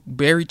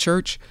 Barry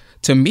Church,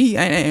 to me,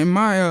 and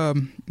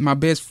my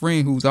best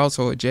friend who's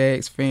also a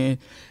Jags fan,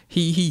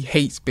 he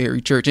hates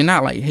Barry Church, and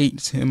not like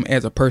hates him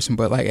as a person,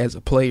 but like as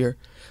a player.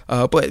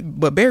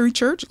 But Barry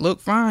Church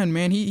looked fine,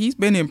 man. He's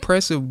been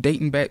impressive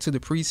dating back to the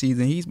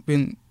preseason. He's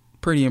been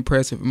pretty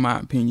impressive in my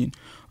opinion.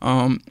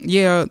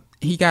 Yeah,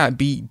 he got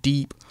beat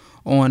deep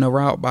on a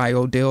route by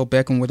Odell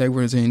Beckham where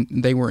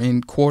they were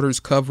in quarters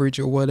coverage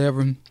or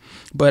whatever.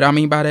 But I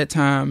mean, by that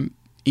time,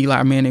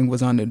 Eli Manning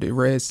was under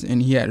duress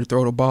and he had to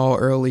throw the ball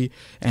early,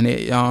 and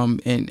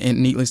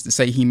needless to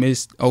say, he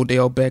missed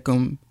Odell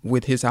Beckham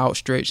with his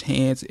outstretched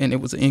hands, and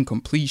it was an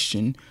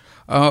incompletion.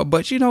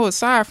 But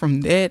aside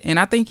from that, and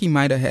I think he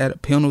might have had a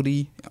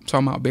penalty. I'm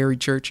talking about Barry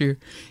Church here.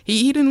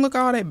 He didn't look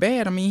all that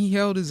bad. I mean, he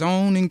held his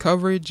own in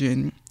coverage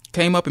and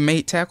came up and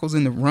made tackles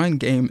in the run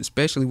game,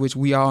 especially, which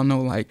we all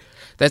know like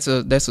that's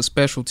a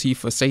specialty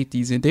for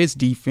safeties in this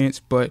defense.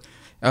 But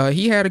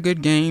he had a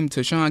good game.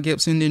 Tashawn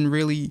Gibson didn't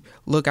really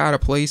look out of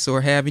place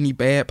or have any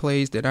bad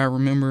plays that I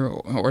remember,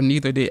 or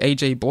neither did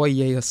A.J.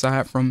 Boye,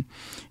 aside from,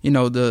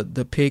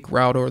 the pick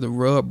route or the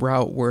rub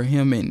route where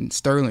him and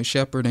Sterling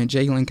Shepard and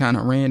Jalen kind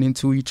of ran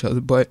into each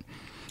other. But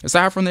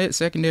aside from that,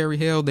 secondary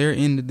held their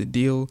end of the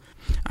deal.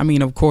 I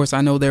mean, of course,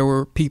 I know there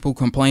were people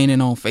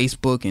complaining on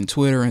Facebook and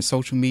Twitter and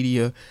social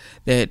media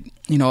that,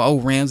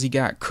 Ramsey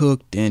got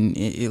cooked, and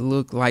it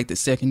looked like the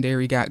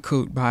secondary got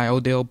cooked by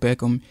Odell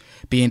Beckham,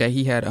 being that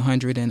he had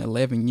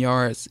 111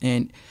 yards.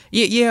 And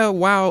yeah,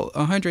 while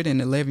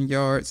 111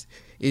 yards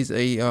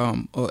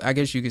I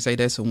guess you could say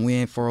that's a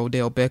win for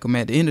Odell Beckham.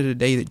 At the end of the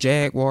day, the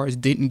Jaguars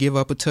didn't give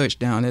up a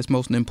touchdown. That's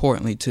most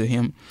importantly to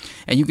him.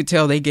 And you could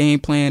tell they game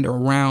planned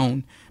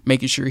around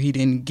making sure he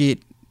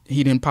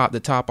didn't pop the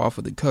top off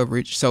of the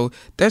coverage. So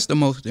that's the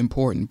most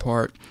important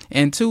part.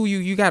 And two,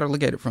 you got to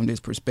look at it from this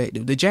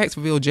perspective. The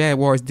Jacksonville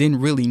Jaguars didn't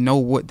really know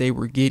what they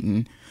were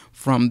getting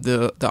from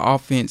the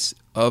offense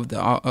of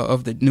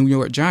the New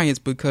York Giants,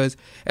 because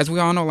as we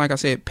all know, like I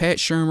said, Pat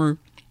Shurmur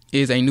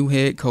is a new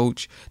head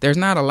coach. There's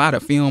not a lot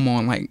of film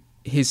on like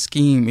his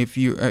scheme, if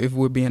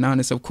we're being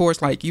honest. Of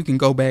course, like you can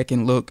go back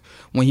and look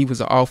when he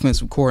was an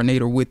offensive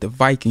coordinator with the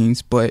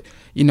Vikings, but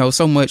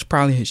so much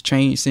probably has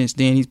changed since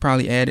then. He's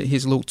probably added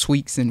his little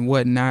tweaks and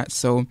whatnot.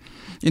 So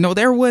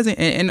there wasn't,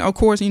 and of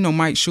course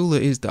Mike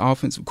Shula is the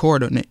offensive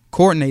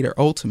coordinator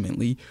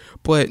ultimately,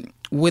 but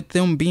with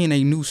them being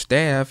a new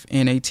staff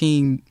and a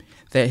team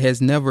that has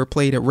never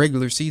played a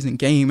regular season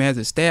game as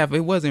a staff,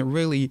 it wasn't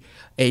really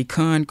a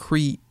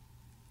concrete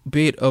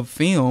bit of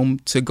film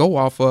to go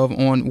off of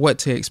on what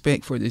to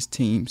expect for this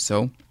team.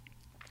 So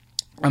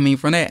I mean,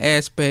 from that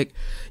aspect,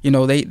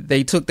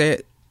 they took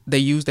that, they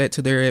used that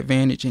to their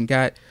advantage and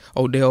got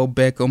Odell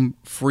Beckham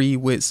free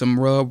with some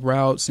rub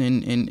routes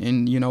and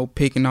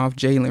picking off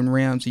Jalen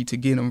Ramsey to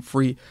get him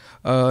free.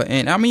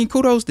 And I mean,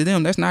 kudos to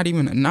them. That's not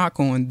even a knock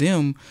on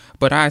them,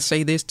 but I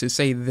say this to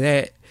say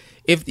that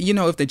if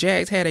the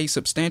Jags had a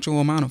substantial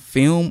amount of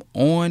film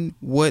on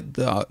what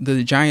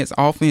the Giants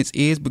offense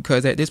is,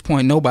 because at this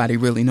point nobody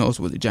really knows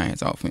what the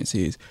Giants offense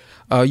is,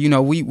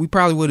 we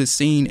probably would have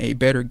seen a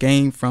better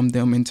game from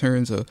them in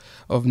terms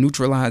of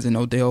neutralizing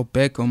Odell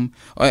Beckham,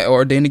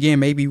 or then again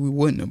maybe we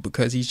wouldn't have,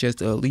 because he's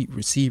just an elite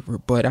receiver.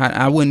 But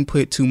I wouldn't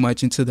put too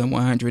much into the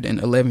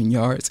 111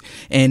 yards.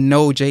 And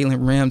no,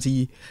 Jalen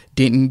Ramsey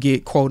didn't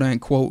get quote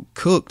unquote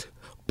cooked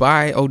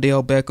by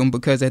Odell Beckham,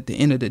 because at the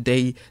end of the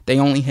day, they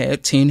only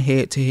had 10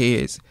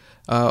 head-to-heads.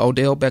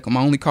 Odell Beckham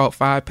only caught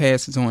 5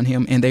 passes on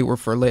him, and they were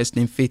for less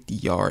than 50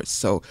 yards.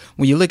 So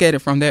when you look at it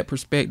from that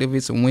perspective,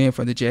 it's a win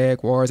for the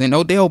Jaguars. And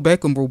Odell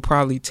Beckham will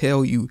probably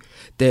tell you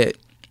that,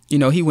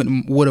 he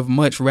would have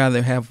much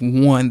rather have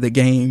won the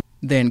game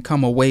than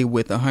come away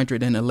with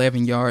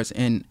 111 yards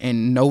and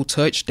no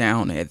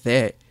touchdown at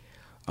that,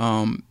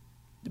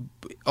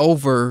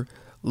 over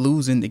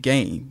losing the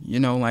game.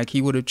 Like he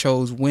would have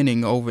chose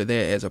winning over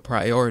that as a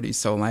priority.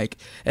 So like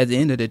at the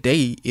end of the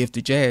day, if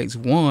the Jags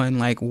won,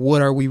 like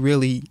what are we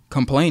really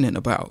complaining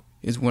about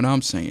is what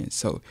I'm saying.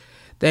 So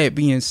that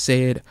being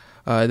said,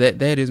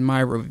 that is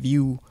my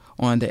review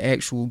on the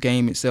actual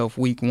game itself.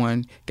 Week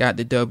 1 got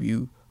the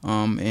W.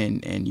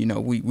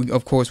 We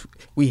of course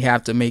we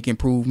have to make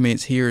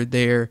improvements here,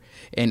 there,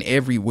 and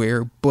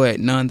everywhere,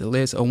 but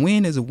nonetheless, a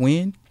win is a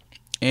win.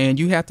 And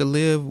you have to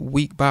live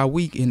week by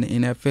week in the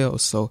NFL.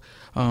 So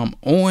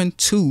on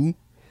to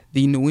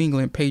the New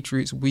England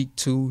Patriots week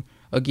 2.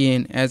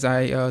 Again, as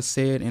I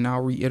said, and I'll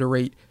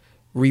reiterate,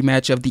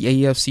 rematch of the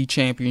AFC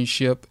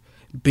Championship.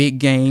 Big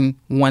game,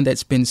 one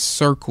that's been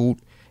circled,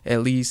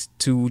 at least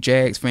to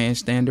Jags fan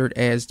standard,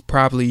 as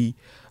probably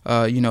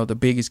the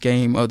biggest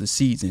game of the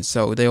season.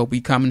 So they'll be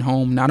coming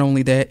home. Not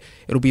only that,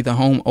 it'll be the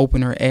home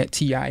opener at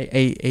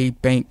TIAA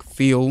Bank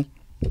Field.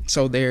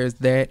 So there's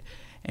that.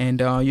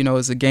 And,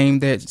 it's a game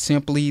that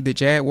simply the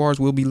Jaguars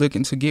will be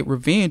looking to get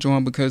revenge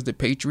on, because the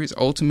Patriots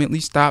ultimately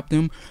stopped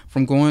them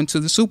from going to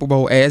the Super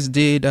Bowl, as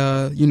did,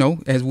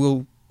 as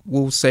we'll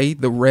say,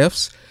 the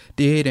refs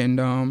did,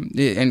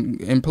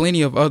 and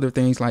plenty of other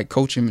things like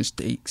coaching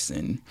mistakes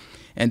and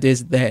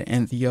this, that,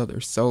 and the other.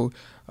 So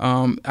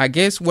I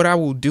guess what I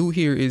will do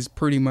here is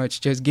pretty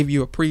much just give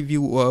you a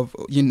preview of,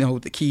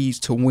 the keys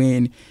to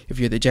win if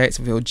you're the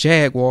Jacksonville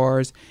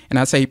Jaguars. And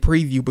I say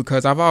preview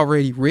because I've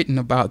already written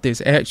about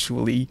this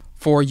actually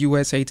for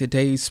USA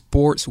Today's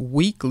Sports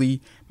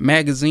Weekly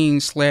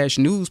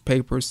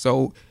magazine/newspaper.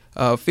 So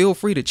feel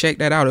free to check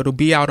that out. It'll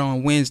be out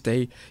on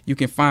Wednesday. You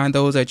can find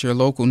those at your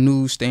local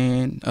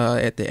newsstand,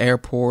 at the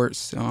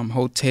airports,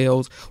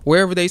 hotels,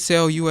 wherever they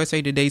sell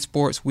USA Today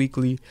Sports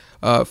Weekly.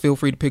 Feel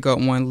free to pick up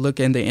one, look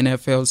in the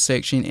NFL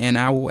section, and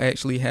I will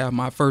actually have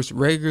my first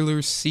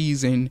regular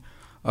season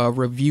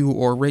review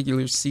or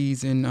regular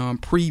season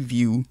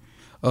preview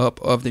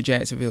up of the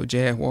Jacksonville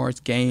Jaguars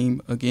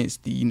game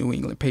against the New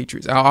England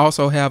Patriots. I'll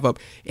also have up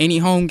any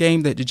home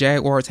game that the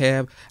Jaguars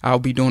have. I'll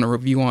be doing a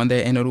review on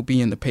that, and it'll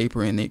be in the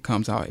paper, and it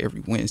comes out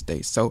every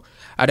Wednesday. So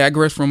I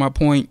digress from my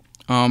point.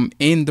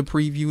 In the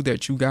preview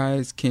that you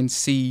guys can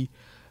see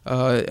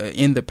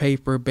in the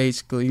paper,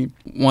 basically,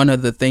 one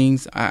of the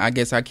things, I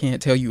guess I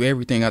can't tell you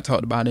everything I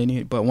talked about in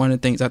it, but one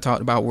of the things I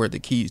talked about were the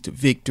keys to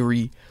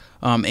victory.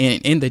 And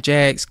in the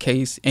Jags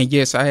case, and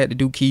yes, I had to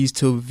do keys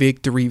to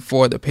victory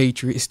for the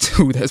Patriots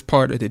too. That's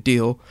part of the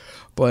deal.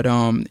 But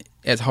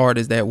as hard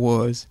as that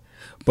was.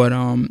 But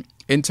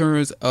in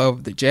terms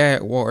of the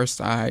Jaguars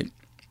side,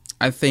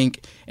 I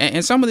think,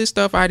 and some of this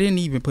stuff I didn't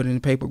even put in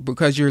the paper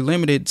because you're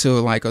limited to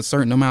like a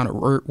certain amount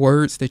of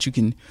words that you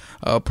can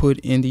put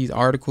in these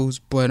articles.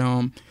 But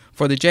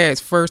for the Jags,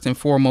 first and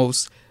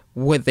foremost,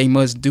 what they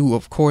must do,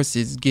 of course,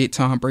 is get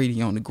Tom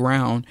Brady on the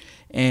ground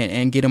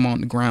and get him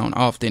on the ground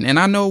often. And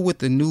I know with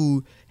the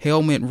new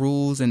helmet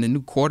rules and the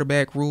new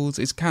quarterback rules,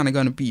 it's kind of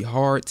going to be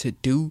hard to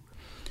do.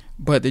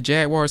 But the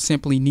Jaguars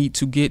simply need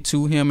to get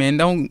to him and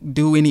don't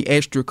do any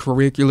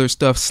extracurricular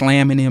stuff,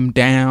 slamming him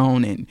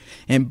down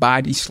and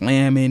body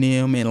slamming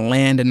him and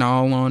landing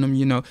all on him.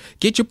 You know,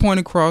 get your point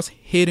across,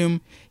 hit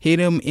him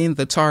in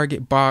the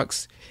target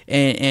box,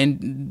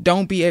 and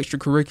don't be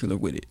extracurricular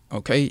with it,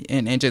 okay?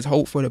 And just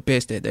hope for the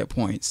best at that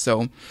point.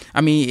 So,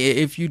 I mean,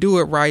 if you do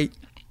it right,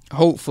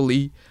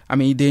 hopefully, I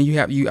mean, then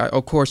you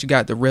of course you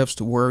got the refs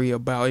to worry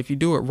about. If you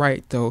do it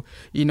right, though,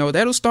 you know,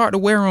 that'll start to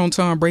wear on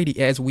Tom Brady,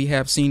 as we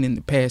have seen in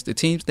the past. The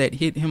teams that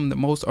hit him the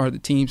most are the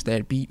teams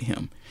that beat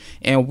him.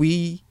 And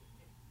we,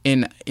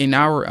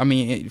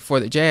 for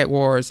the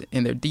Jaguars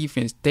and their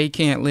defense, they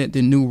can't let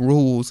the new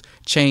rules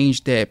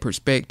change that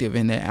perspective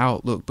and that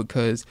outlook,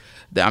 because,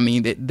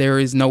 there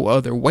is no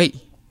other way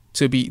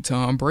to beat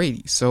Tom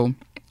Brady. So,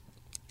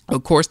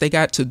 of course, they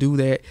got to do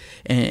that,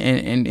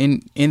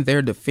 and in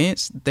their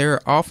defense, their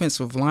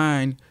offensive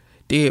line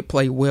did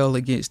play well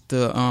against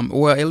the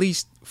at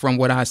least from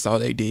what I saw,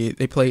 they did.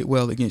 They played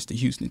well against the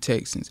Houston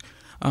Texans.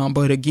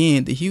 But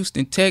again, the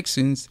Houston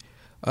Texans,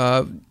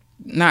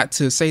 not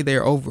to say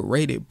they're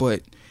overrated,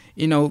 but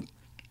you know,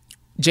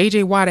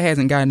 J.J. Watt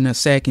hasn't gotten a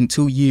sack in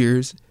 2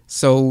 years,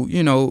 so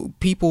you know,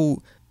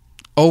 people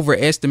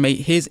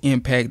overestimate his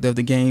impact of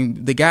the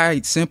game. The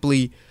guy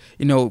simply,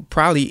 you know,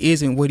 probably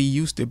isn't what he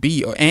used to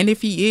be. And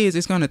if he is,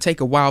 it's going to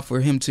take a while for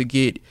him to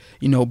get,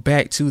 you know,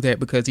 back to that,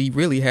 because he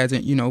really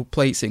hasn't, you know,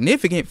 played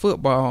significant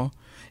football.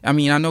 I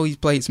mean, I know he's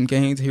played some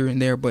games here and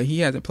there, but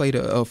he hasn't played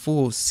a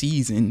full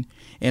season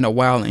in a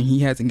while, and he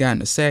hasn't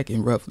gotten a sack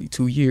in roughly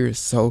 2 years.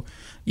 So,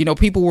 you know,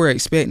 people were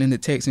expecting the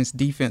Texans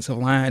defensive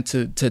line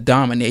to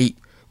dominate,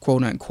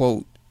 quote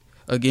unquote,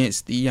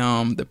 against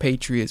the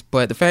Patriots.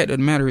 But the fact of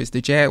the matter is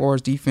the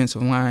Jaguars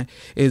defensive line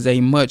is a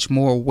much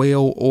more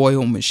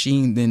well-oiled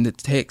machine than the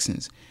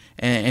Texans.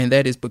 And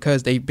that is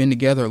because they've been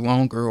together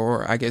longer,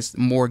 or I guess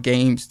more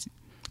games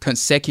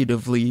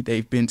consecutively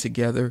they've been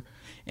together.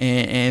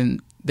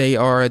 And they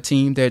are a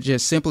team that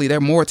just simply,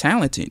 they're more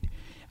talented.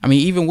 I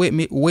mean, even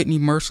with Whitney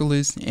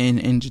Merciless and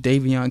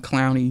Jadeveon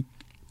Clowney,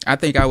 I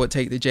think I would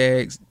take the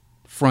Jags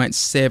front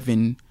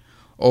seven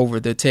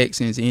over the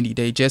Texans any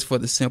day, just for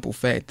the simple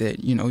fact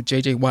that, you know,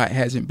 J.J. Watt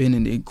hasn't been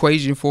in the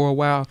equation for a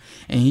while,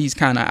 and he's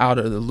kind of out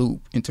of the loop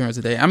in terms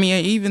of that. I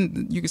mean,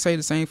 even you could say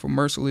the same for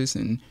Merciless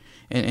and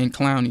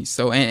Clowney.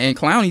 So, and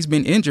Clowney's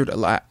been injured a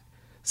lot,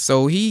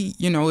 so he,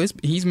 you know,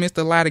 he's missed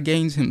a lot of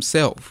games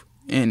himself.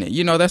 And,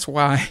 you know, that's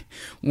why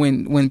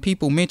when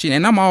people mention,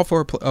 and I'm all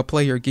for a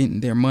player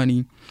getting their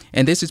money,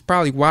 and this is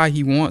probably why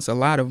he wants a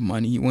lot of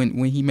money.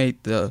 When he made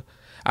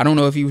I don't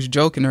know if he was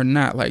joking or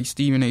not, like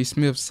Stephen A.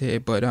 Smith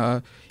said,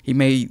 but he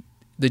made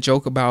the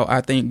joke about, I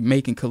think,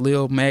 making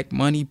Khalil Mack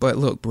money. But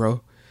look,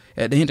 bro,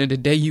 at the end of the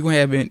day, you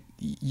haven't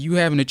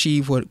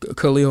achieved what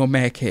Khalil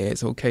Mack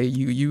has, okay?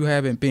 You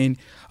haven't been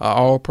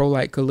all-pro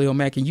like Khalil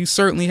Mack, and you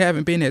certainly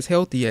haven't been as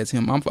healthy as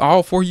him. I'm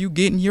all for you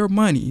getting your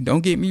money.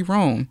 Don't get me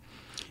wrong.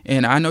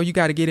 And I know you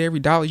got to get every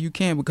dollar you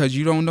can, because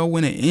you don't know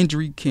when an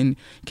injury can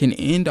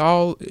end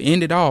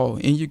it all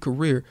in your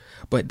career.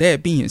 But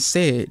that being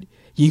said,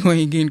 you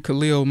ain't getting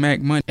Khalil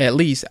Mack money. At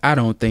least I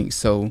don't think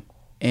so.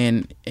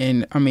 And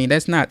I mean,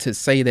 that's not to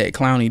say that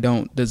Clowney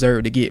don't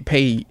deserve to get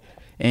paid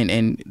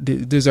and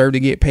deserve to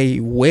get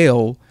paid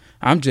well.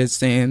 I'm just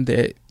saying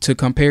that to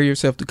compare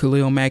yourself to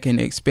Khalil Mack and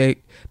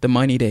expect the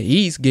money that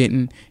he's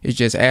getting is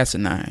just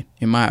asinine,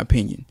 in my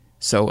opinion.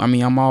 So, I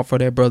mean, I'm all for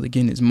that brother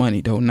getting his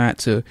money, though, not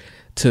to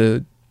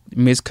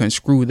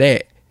misconstrue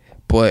that.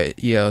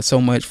 But, yeah, so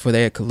much for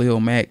that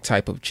Khalil Mack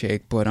type of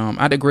check. But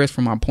I digress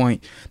from my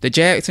point. The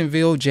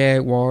Jacksonville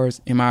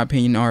Jaguars, in my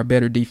opinion, are a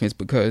better defense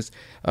because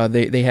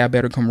they have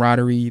better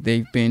camaraderie.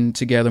 They've been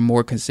together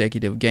more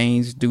consecutive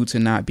games due to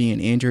not being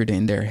injured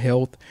and their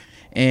health.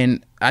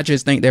 And I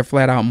just think they're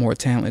flat out more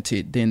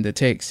talented than the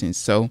Texans.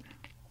 So,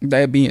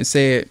 that being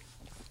said,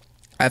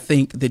 I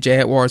think the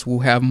Jaguars will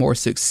have more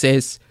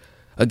success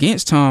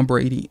against Tom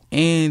Brady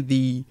and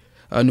the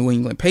New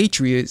England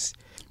Patriots,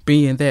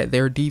 being that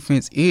their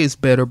defense is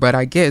better. But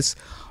I guess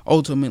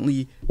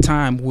ultimately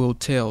time will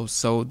tell.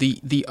 So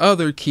the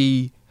other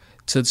key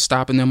to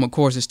stopping them, of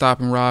course, is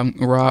stopping Rob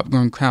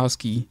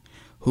Gronkowski,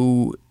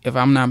 who, if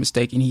I'm not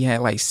mistaken, he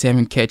had like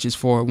 7 catches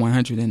for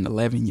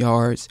 111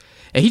 yards.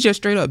 And he just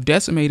straight up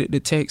decimated the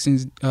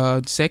Texans'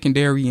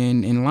 secondary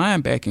and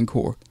linebacking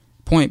core,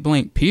 point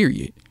blank,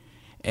 period.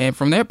 And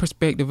from that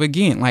perspective,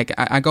 again, like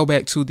I go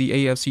back to the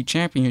AFC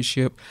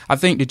Championship, I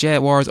think the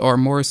Jaguars are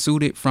more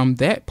suited from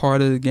that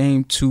part of the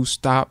game to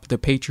stop the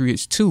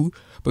Patriots too,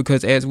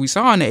 because as we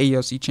saw in the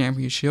AFC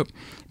Championship,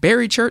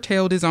 Barry Church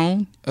held his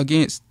own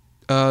against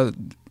Rob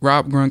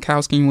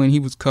Gronkowski when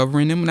he was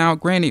covering him. Now,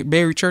 granted,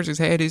 Barry Church has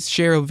had his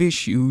share of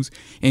issues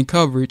in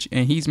coverage,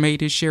 and he's made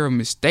his share of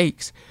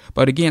mistakes.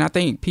 But again, I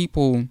think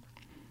people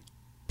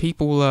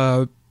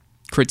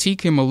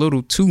critique him a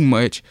little too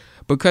much,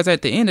 because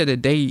at the end of the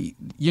day,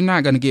 you're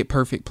not going to get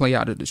perfect play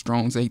out of the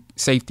strong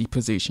safety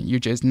position. You're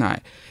just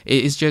not.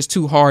 It's just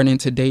too hard in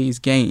today's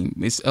game.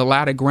 It's a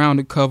lot of ground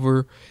to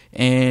cover,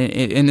 and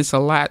it's a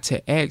lot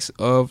to ask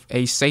of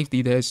a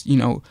safety that's,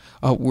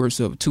 upwards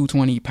of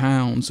 220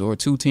 pounds or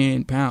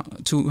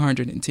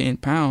 210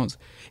 pounds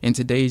in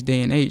today's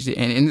day and age.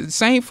 And the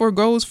same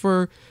goes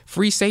for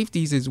free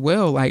safeties as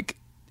well. Like,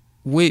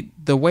 with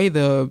the way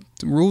the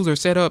rules are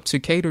set up to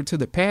cater to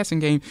the passing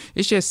game,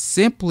 it's just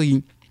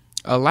simply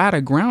a lot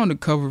of ground to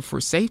cover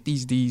for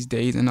safeties these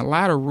days, and a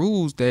lot of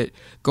rules that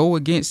go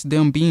against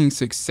them being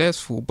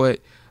successful. But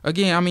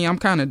again, I'm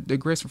kind of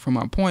digressing from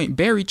my point.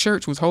 Barry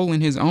Church was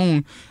holding his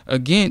own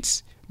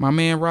against my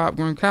man Rob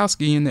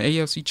Gronkowski in the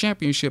AFC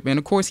Championship, and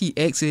of course he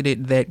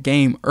exited that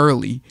game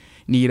early,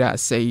 need I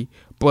say.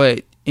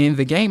 But in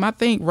the game, I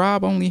think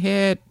Rob only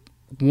had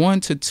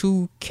 1 to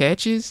 2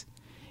 catches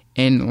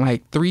and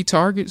like 3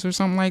 targets or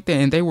something like that,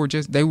 and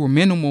they were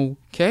minimal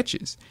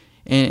catches.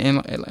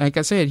 And like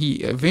I said,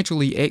 he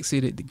eventually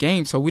exited the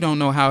game, so we don't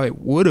know how it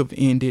would have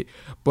ended.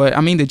 But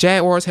the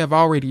Jaguars have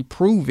already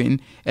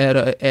proven at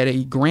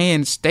a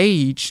grand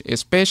stage,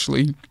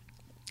 especially,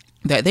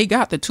 that they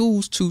got the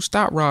tools to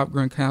stop Rob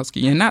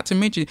Gronkowski. And not to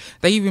mention,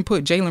 they even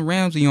put Jalen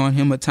Ramsey on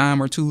him a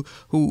time or two,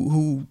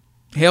 who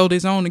held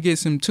his own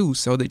against him too.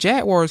 So the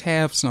Jaguars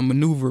have some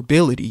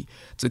maneuverability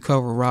to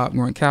cover Rob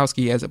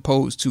Gronkowski, as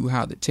opposed to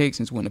how the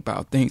Texans went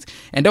about things.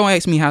 And don't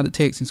ask me how the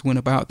Texans went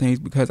about things,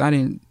 because I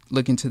didn't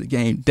look into the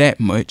game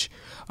that much.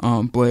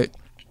 But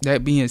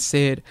that being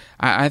said,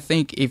 I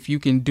think if you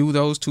can do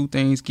those two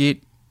things, get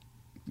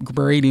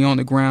Brady on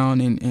the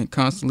ground and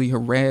constantly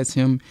harass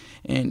him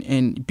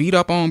and beat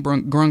up on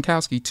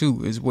Gronkowski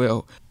too as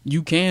well,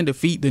 you can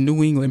defeat the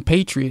New England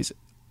Patriots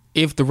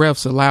if the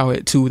refs allow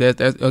it to.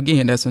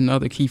 That's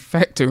another key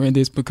factor in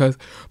this, because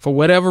for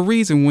whatever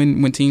reason,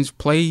 when teams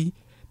play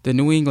the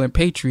New England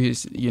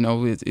Patriots,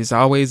 it's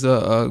always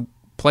a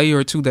play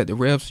or two that the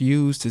refs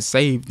use to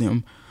save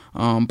them.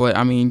 But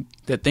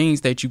the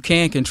things that you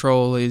can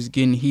control is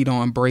getting heat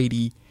on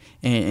Brady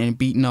and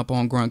beating up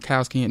on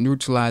Gronkowski and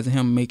neutralizing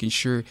him, making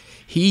sure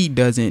he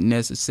doesn't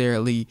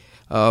necessarily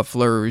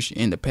flourish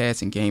in the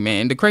passing game.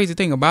 And the crazy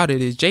thing about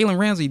it is Jalen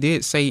Ramsey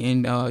did say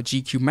in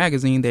GQ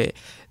magazine that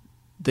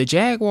the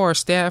Jaguar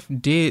staff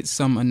did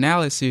some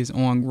analysis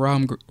on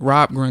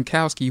Rob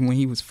Gronkowski when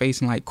he was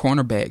facing like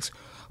cornerbacks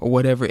or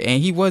whatever,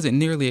 and he wasn't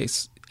nearly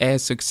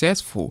as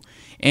successful.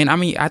 And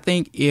I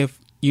think if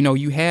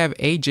you have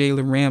a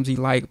Jalen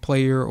Ramsey-like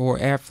player or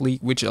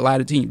athlete, which a lot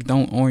of teams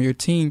don't on your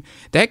team,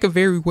 that could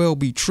very well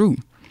be true,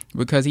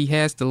 because he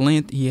has the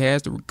length, he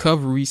has the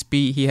recovery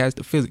speed, he has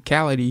the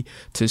physicality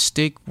to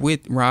stick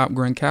with Rob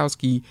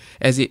Gronkowski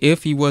as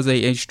if he was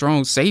a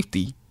strong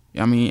safety.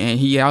 And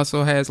he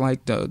also has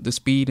like the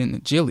speed and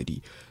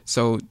agility.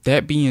 So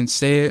that being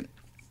said,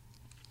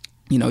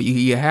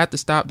 you have to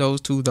stop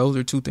those two. Those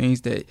are two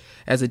things that,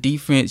 as a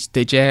defense,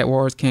 the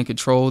Jaguars can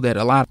control that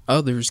a lot of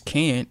others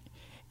can't.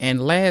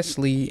 And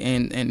lastly,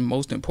 and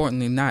most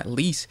importantly, not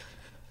least,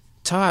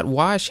 Todd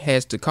Wash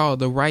has to call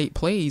the right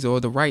plays or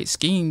the right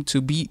scheme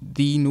to beat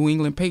the New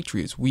England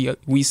Patriots.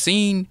 We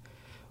seen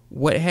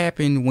what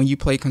happened when you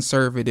play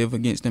conservative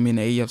against them in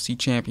the AFC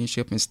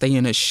Championship and stay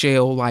in a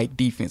shell-like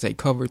defense, a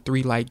cover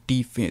 3-like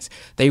defense.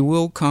 They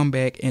will come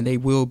back and they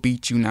will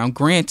beat you. Now,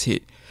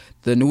 granted,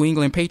 the New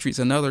England Patriots,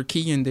 another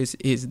key in this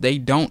is they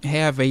don't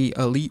have a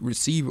elite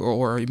receiver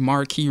or a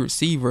marquee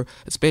receiver,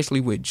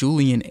 especially with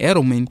Julian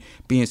Edelman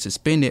being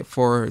suspended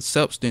for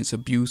substance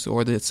abuse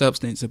or the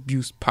substance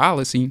abuse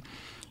policy.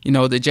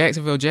 The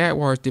Jacksonville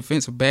Jaguars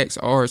defensive backs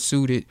are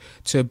suited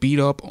to beat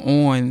up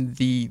on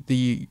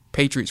the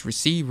Patriots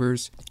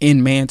receivers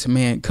in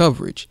man-to-man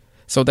coverage.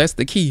 So that's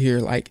the key here.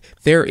 Like,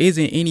 there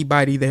isn't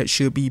anybody that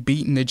should be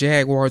beating the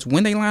Jaguars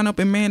when they line up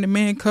in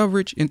man-to-man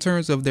coverage in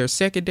terms of their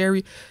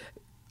secondary.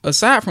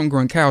 Aside from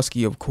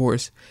Gronkowski, of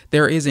course,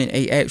 there isn't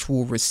a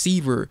actual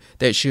receiver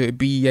that should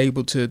be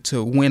able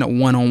to win a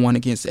one-on-one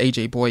against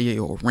A.J. Boye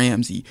or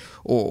Ramsey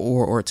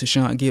or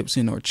Tashawn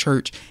Gibson or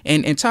Church.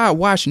 And Todd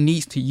Wash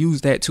needs to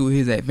use that to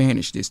his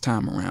advantage this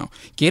time around.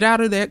 Get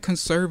out of that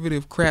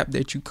conservative crap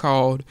that you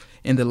called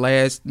in the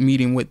last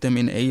meeting with them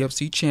in the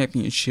AFC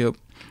Championship.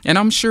 And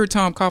I'm sure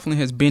Tom Coughlin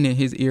has been in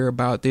his ear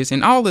about this,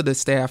 and all of the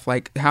staff,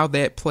 like how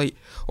that play,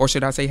 or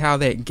should I say how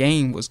that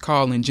game was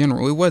called in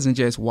general. It wasn't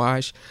just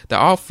Wash.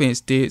 The offense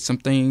did some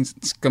things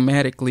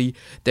schematically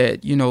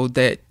that,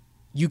 that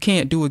you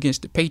can't do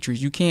against the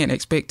Patriots. You can't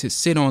expect to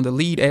sit on the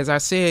lead. As I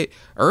said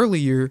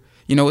earlier,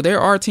 there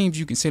are teams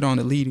you can sit on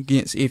the lead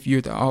against if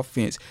you're the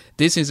offense.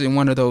 This isn't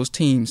one of those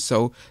teams.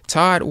 So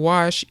Todd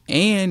Wash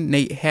and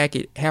Nate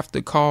Hackett have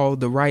to call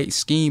the right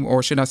scheme,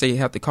 or should I say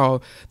have to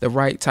call the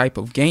right type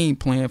of game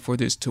plan for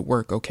this to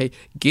work, okay?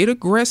 Get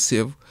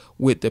aggressive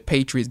with the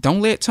Patriots.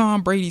 Don't let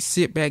Tom Brady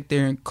sit back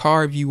there and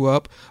carve you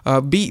up.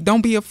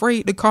 Don't be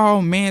afraid to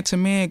call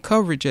man-to-man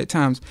coverage at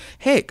times.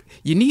 Heck,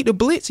 you need to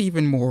blitz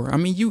even more.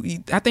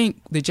 I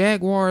think the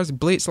Jaguars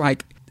blitz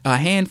like a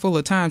handful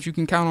of times. You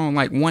can count on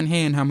like one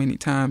hand how many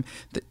times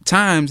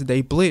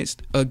they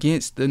blitzed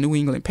against the New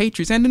England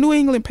Patriots. And the New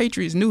England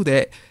Patriots knew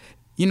that,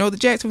 the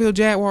Jacksonville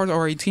Jaguars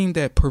are a team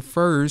that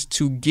prefers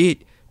to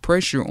get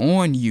pressure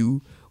on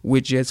you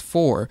with just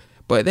 4.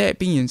 But that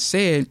being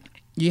said,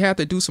 you have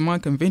to do some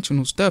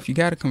unconventional stuff. You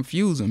got to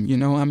confuse them,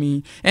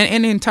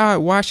 And in Todd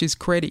Wash's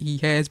credit, he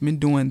has been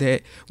doing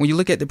that. When you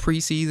look at the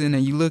preseason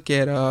and you look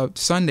at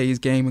Sunday's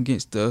game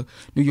against the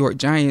New York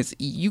Giants,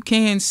 you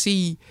can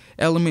see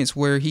elements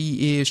where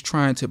he is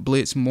trying to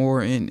blitz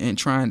more and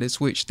trying to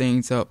switch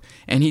things up.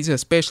 And he's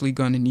especially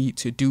going to need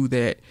to do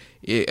that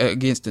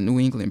against the New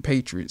England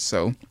Patriots.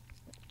 So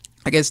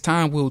I guess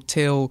time will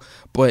tell,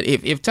 but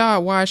if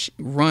Todd Wash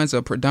runs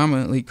a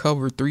predominantly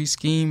cover 3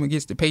 scheme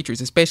against the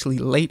Patriots, especially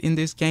late in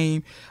this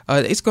game,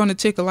 it's going to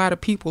tick a lot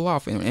of people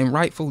off, and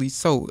rightfully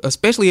so,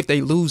 especially if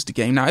they lose the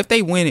game. Now, if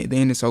they win it,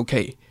 then it's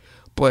okay.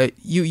 But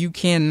you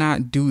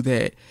cannot do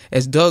that.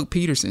 As Doug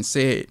Peterson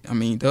said,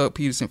 Doug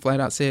Peterson flat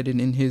out said it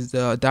in his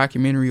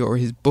documentary or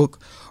his book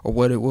or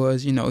what it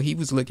was. He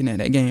was looking at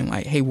that game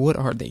like, hey, what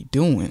are they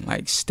doing?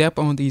 Like, step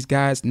on these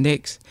guys'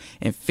 necks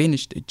and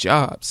finish the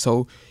job.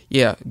 So,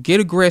 yeah,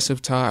 get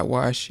aggressive, Todd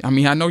Wash. I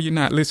know you're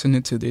not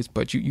listening to this,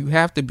 but you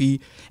have to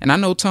be. And I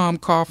know Tom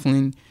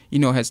Coughlin,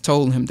 has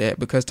told him that,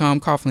 because Tom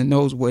Coughlin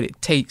knows what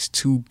it takes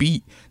to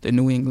beat the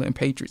New England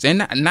Patriots.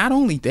 And not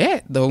only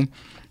that, though,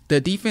 the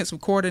defensive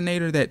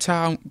coordinator that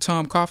Tom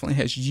Coughlin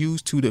has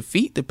used to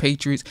defeat the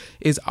Patriots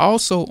is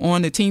also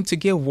on the team to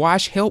give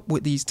Wash help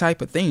with these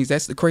type of things.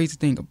 That's the crazy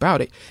thing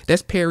about it.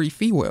 That's Perry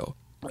Fewell.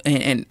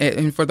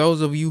 And for those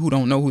of you who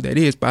don't know who that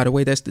is, by the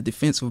way, that's the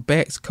defensive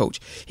backs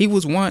coach. He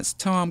was once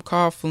Tom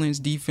Coughlin's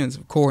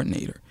defensive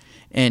coordinator.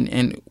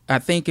 And I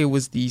think it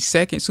was the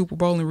second Super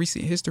Bowl in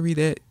recent history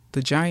that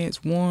the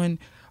Giants won,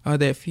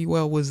 that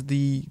Fewell was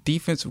the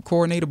defensive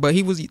coordinator, but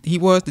he was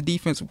the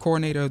defensive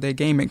coordinator of that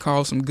game and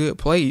called some good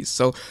plays.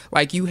 So,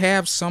 like, you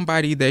have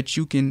somebody that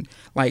you can,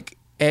 like,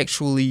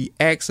 actually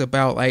ask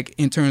about, like,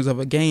 in terms of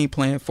a game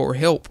plan for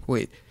help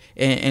with.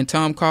 And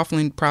Tom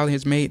Coughlin probably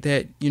has made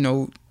that,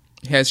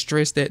 has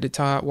stressed that to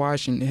Todd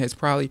Wash, and has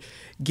probably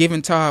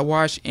given Todd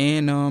Wash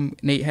and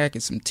Nate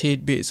Hackett some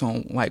tidbits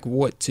on like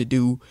what to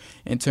do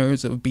in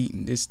terms of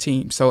beating this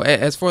team. So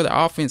as for the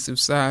offensive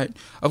side,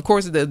 of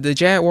course, the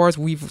Jaguars,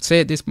 we've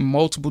said this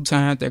multiple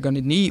times, they're going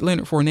to need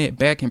Leonard Fournette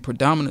back and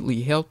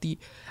predominantly healthy.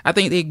 I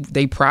think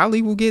they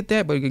probably will get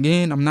that, but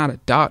again, I'm not a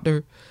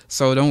doctor,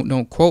 so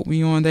don't quote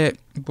me on that.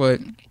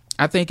 But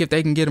I think if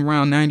they can get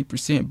around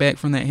 90% back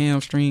from that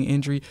hamstring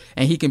injury,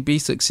 and he can be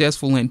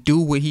successful and do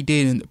what he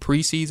did in the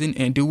preseason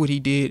and do what he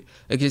did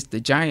against the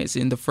Giants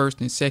in the first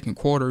and second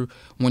quarter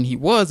when he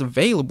was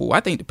available,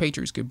 I think the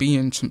Patriots could be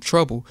in some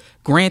trouble.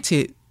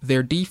 Granted,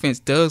 their defense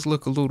does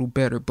look a little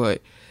better,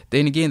 but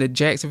then again, the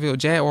Jacksonville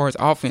Jaguars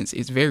offense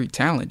is very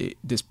talented,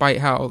 despite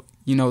how,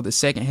 the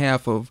second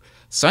half of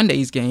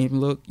Sunday's game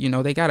looked.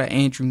 They got an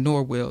Andrew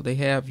Norwell. They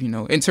have,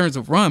 in terms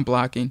of run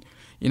blocking,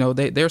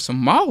 there's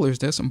some maulers,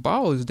 there's some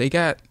ballers. They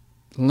got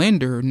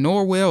Linder,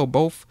 Norwell,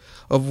 both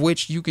of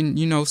which you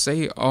can,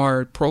 say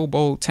are Pro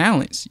Bowl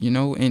talents,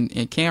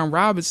 and Cam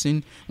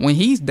Robinson, when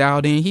he's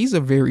dialed in, he's a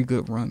very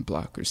good run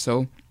blocker.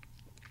 So,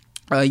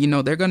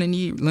 they're going to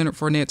need Leonard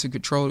Fournette to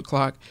control the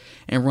clock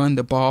and run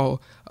the ball.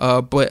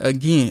 But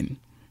again,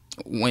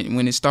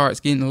 when it starts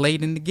getting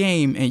late in the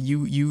game and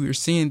you are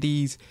seeing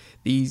these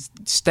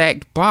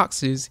stacked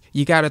boxes,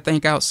 you got to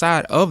think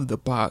outside of the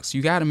box.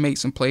 You got to make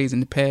some plays in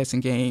the passing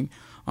game.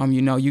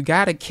 You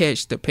got to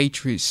catch the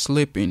Patriots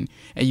slipping,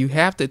 and you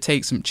have to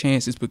take some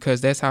chances,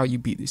 because that's how you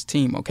beat this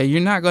team, okay?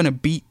 You're not going to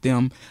beat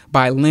them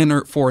by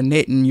Leonard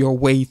Fournetting your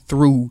way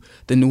through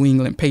the New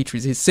England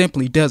Patriots. It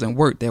simply doesn't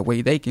work that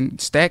way. They can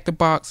stack the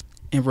box,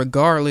 and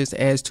regardless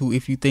as to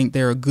if you think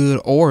they're a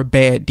good or a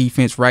bad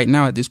defense right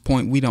now at this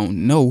point, we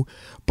don't know,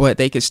 but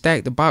they can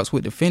stack the box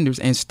with defenders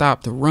and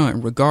stop the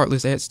run,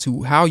 regardless as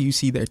to how you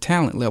see their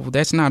talent level.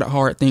 That's not a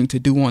hard thing to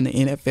do on the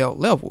NFL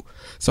level.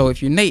 So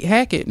if you're Nate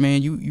Hackett,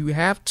 man,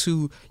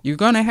 you're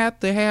going to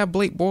have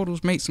Blake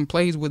Bortles make some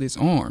plays with his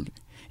arm.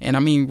 And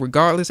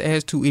regardless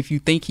as to if you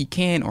think he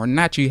can or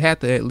not, you have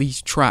to at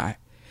least try.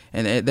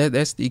 And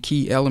that's the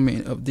key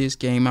element of this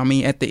game.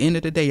 At the end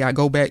of the day, I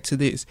go back to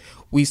this.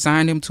 We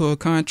signed him to a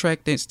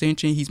contract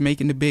extension. He's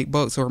making the big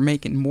bucks or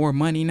making more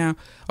money now.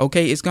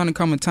 Okay, it's going to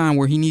come a time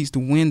where he needs to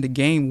win the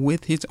game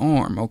with his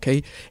arm,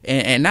 okay?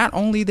 And not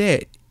only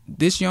that,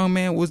 this young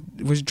man was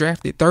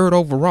drafted 3rd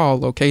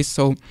overall, okay?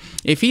 So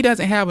if he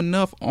doesn't have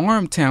enough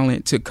arm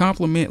talent to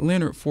complement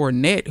Leonard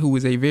Fournette, who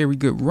is a very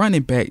good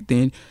running back,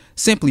 then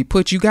simply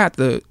put, you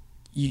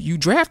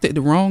drafted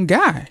the wrong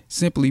guy,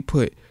 simply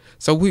put.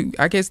 So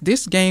I guess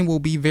this game will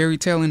be very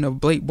telling of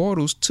Blake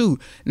Bortles too.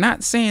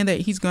 Not saying that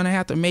he's going to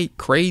have to make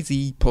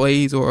crazy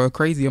plays or a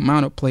crazy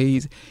amount of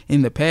plays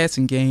in the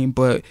passing game,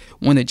 but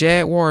when the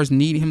Jaguars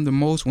need him the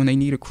most, when they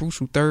need a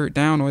crucial third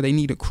down or they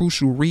need a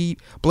crucial read,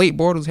 Blake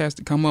Bortles has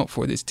to come up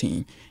for this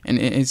team. And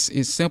it's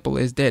as simple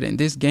as that. And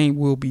this game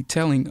will be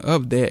telling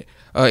of that.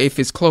 If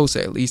it's close,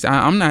 at least.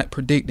 I'm not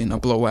predicting a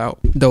blowout,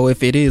 though.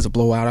 If it is a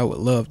blowout, I would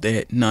love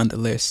that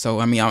nonetheless. So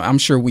I mean, I'm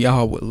sure we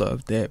all would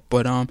love that.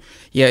 But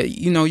yeah,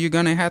 you're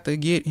gonna have to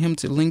get him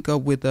to link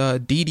up with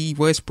D.D.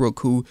 Westbrook,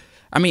 who,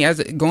 I mean,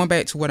 going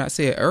back to what I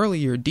said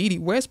earlier, D.D.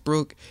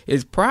 Westbrook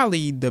is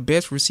probably the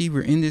best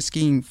receiver in this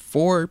scheme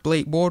for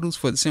Blake Bortles,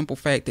 for the simple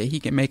fact that he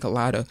can make a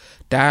lot of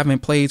diving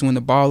plays when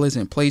the ball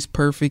isn't placed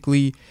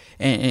perfectly,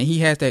 and he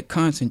has that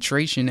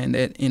concentration and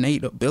that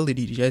innate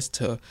ability just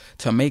to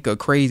make a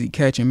crazy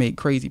catch and make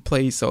crazy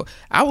plays. So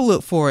I would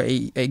look for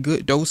a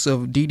good dose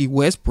of D.D.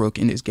 Westbrook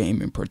in this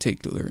game in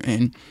particular.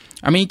 And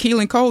I mean,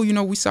 Keelan Cole,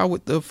 we saw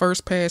with the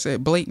first pass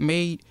that Blake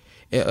made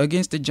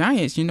against the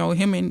Giants,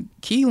 him and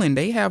Keelan,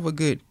 they have a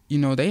good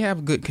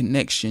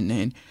connection,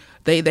 and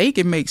they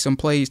can make some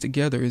plays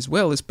together as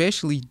well,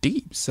 especially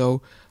deep.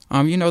 So,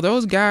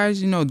 those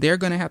guys, they're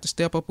going to have to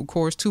step up, of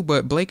course, too,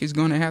 but Blake is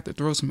going to have to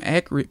throw some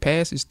accurate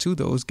passes to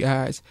those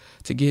guys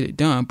to get it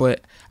done.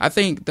 But I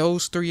think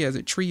those three as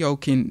a trio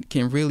can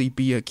really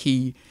be a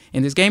key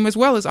in this game, as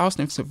well as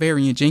Austin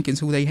Seferian-Jenkins,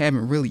 who they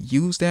haven't really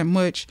used that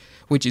much,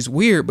 which is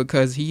weird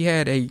because he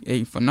had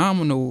a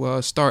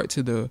phenomenal start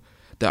to the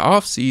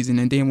off season,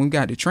 and then when we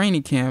got to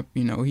training camp,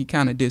 he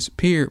kind of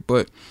disappeared.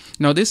 But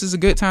this is a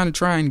good time to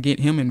try and get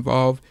him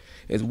involved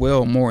as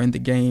well, more in the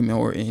game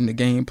or in the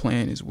game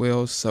plan as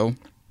well. So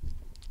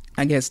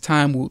I guess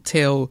time will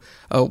tell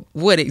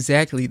what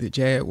exactly the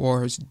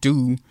Jaguars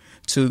do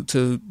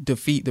to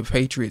defeat the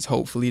Patriots,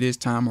 hopefully this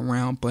time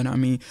around. But I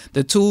mean,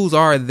 the tools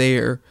are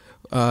there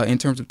in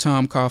terms of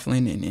Tom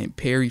Coughlin and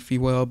Perry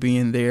Fewell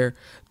being there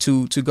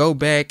to go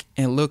back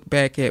and look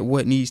back at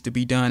what needs to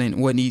be done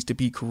and what needs to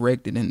be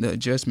corrected and the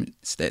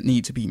adjustments that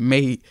need to be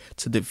made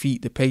to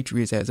defeat the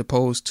Patriots, as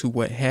opposed to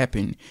what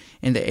happened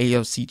in the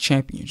AFC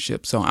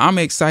Championship. So I'm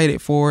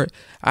excited for it.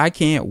 I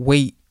can't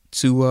wait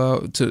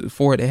for it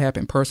to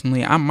happen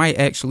personally. I might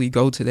actually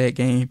go to that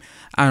game.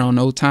 I don't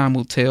know. Time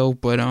will tell,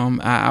 but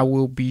I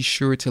will be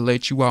sure to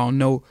let you all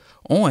know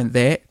on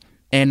that.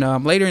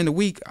 And later in the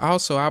week,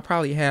 also, I'll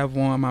probably have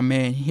on my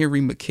man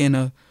Henry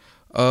McKenna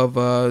of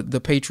the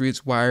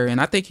Patriots Wire,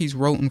 and I think he's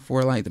written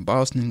for like the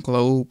Boston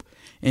Globe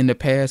in the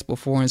past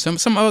before, and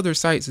some other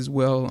sites as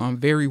well.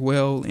 Very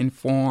well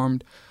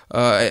informed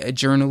a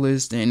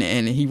journalist,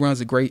 and he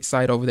runs a great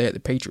site over there at the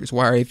Patriots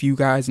Wire. If you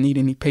guys need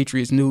any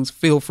Patriots news,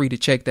 feel free to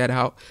check that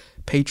out.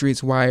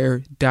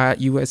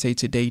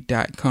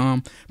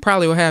 patriotswire.usatoday.com.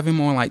 Probably will have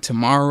him on like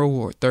tomorrow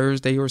or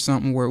Thursday or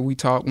something, where we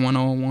talk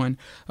one-on-one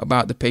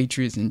about the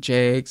Patriots and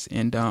Jags,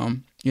 and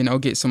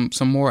get some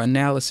more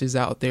analysis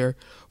out there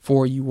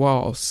for you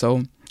all.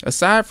 So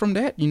aside from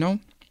that,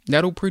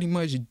 that'll pretty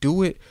much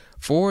do it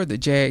for the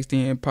Jags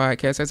Den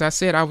Podcast. As I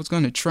said, I was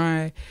going to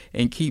try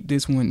and keep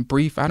this one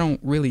brief. I don't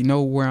really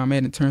know where I'm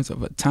at in terms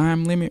of a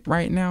time limit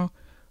right now,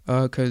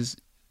 because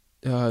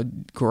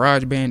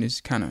GarageBand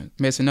is kind of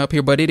messing up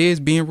here, but it is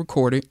being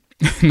recorded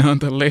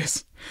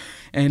nonetheless.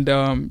 And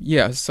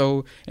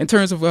so in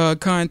terms of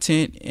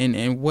content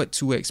and what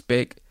to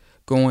expect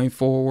going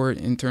forward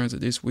in terms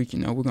of this week,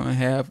 we're going to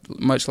have,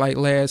 much like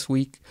last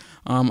week,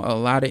 a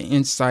lot of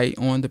insight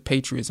on the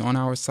Patriots on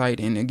our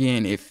site. And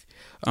again, if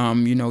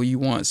you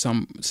want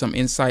some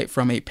insight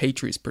from a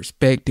Patriots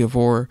perspective,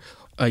 or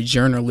a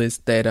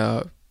journalist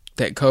that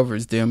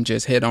covers them,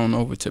 just head on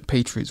over to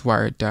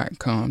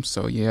patriotswire.com.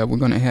 So yeah, we're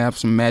going to have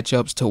some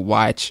matchups to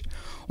watch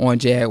on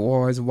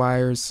Jaguars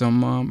Wire,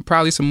 some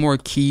probably some more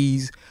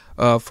keys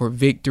for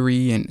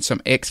victory and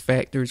some X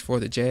factors for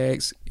the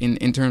Jags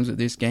in terms of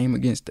this game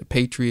against the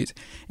Patriots,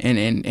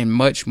 and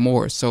much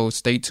more. So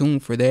stay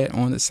tuned for that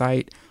on the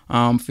site.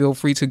 Feel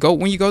free to go,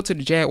 when you go to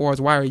the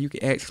Jaguars Wire, you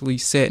can actually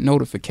set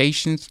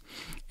notifications.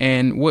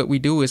 And what we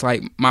do is,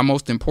 like, my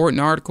most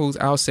important articles,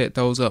 I'll set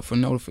those up for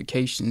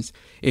notifications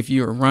if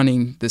you're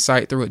running the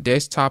site through a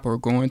desktop or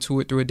going to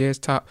it through a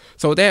desktop.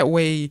 So that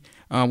way,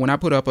 when I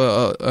put up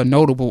a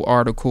notable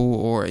article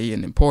or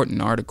an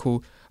important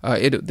article,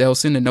 they'll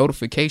send a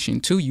notification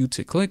to you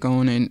to click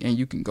on, and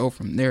you can go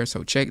from there.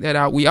 So check that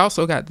out. We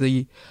also got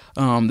the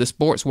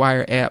Sports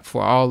Wire app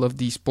for all of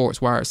the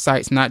Sports Wire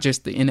sites, not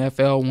just the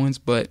NFL ones,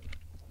 but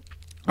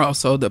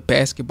also the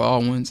basketball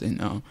ones,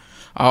 and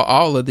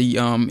all of the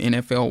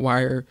NFL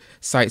Wire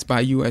sites by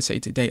USA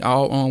Today,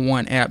 all on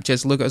one app.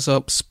 Just look us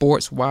up,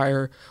 Sports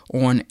Wire,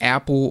 on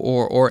Apple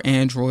or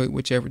Android,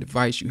 whichever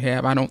device you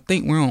have. I don't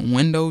think we're on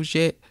Windows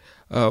yet,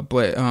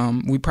 but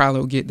we probably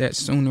will get that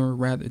sooner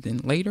rather than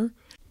later.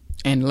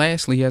 And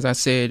lastly, as I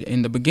said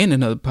in the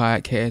beginning of the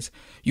podcast,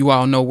 you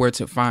all know where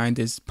to find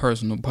this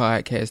personal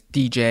podcast,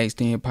 the Jags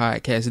Den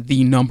Podcast,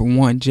 the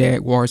 #1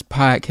 Jaguars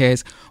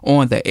podcast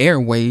on the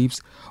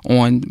airwaves,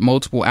 on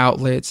multiple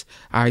outlets,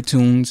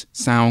 iTunes,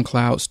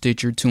 SoundCloud,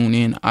 Stitcher,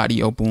 TuneIn,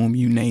 Audio Boom,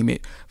 you name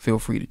it. Feel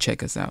free to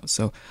check us out.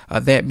 So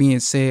that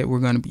being said, we're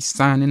going to be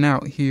signing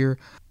out here.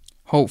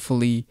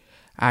 Hopefully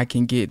I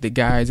can get the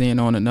guys in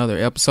on another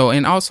episode.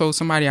 And also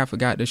somebody I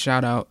forgot to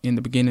shout out in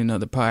the beginning of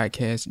the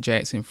podcast,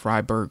 Jackson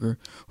Freiberger,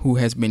 who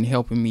has been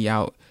helping me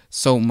out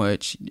so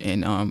much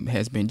and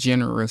has been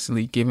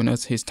generously giving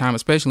us his time,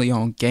 especially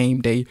on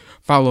game day.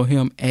 Follow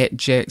him at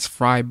Jax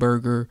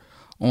Freiberger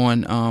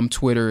on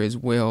Twitter as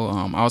well.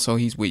 Also,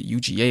 he's with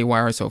UGA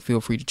Wire, so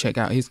feel free to check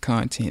out his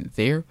content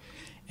there.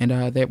 And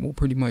that will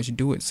pretty much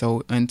do it.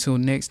 So until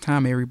next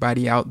time,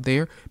 everybody out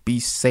there, be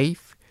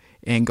safe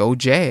and go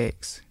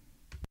Jags.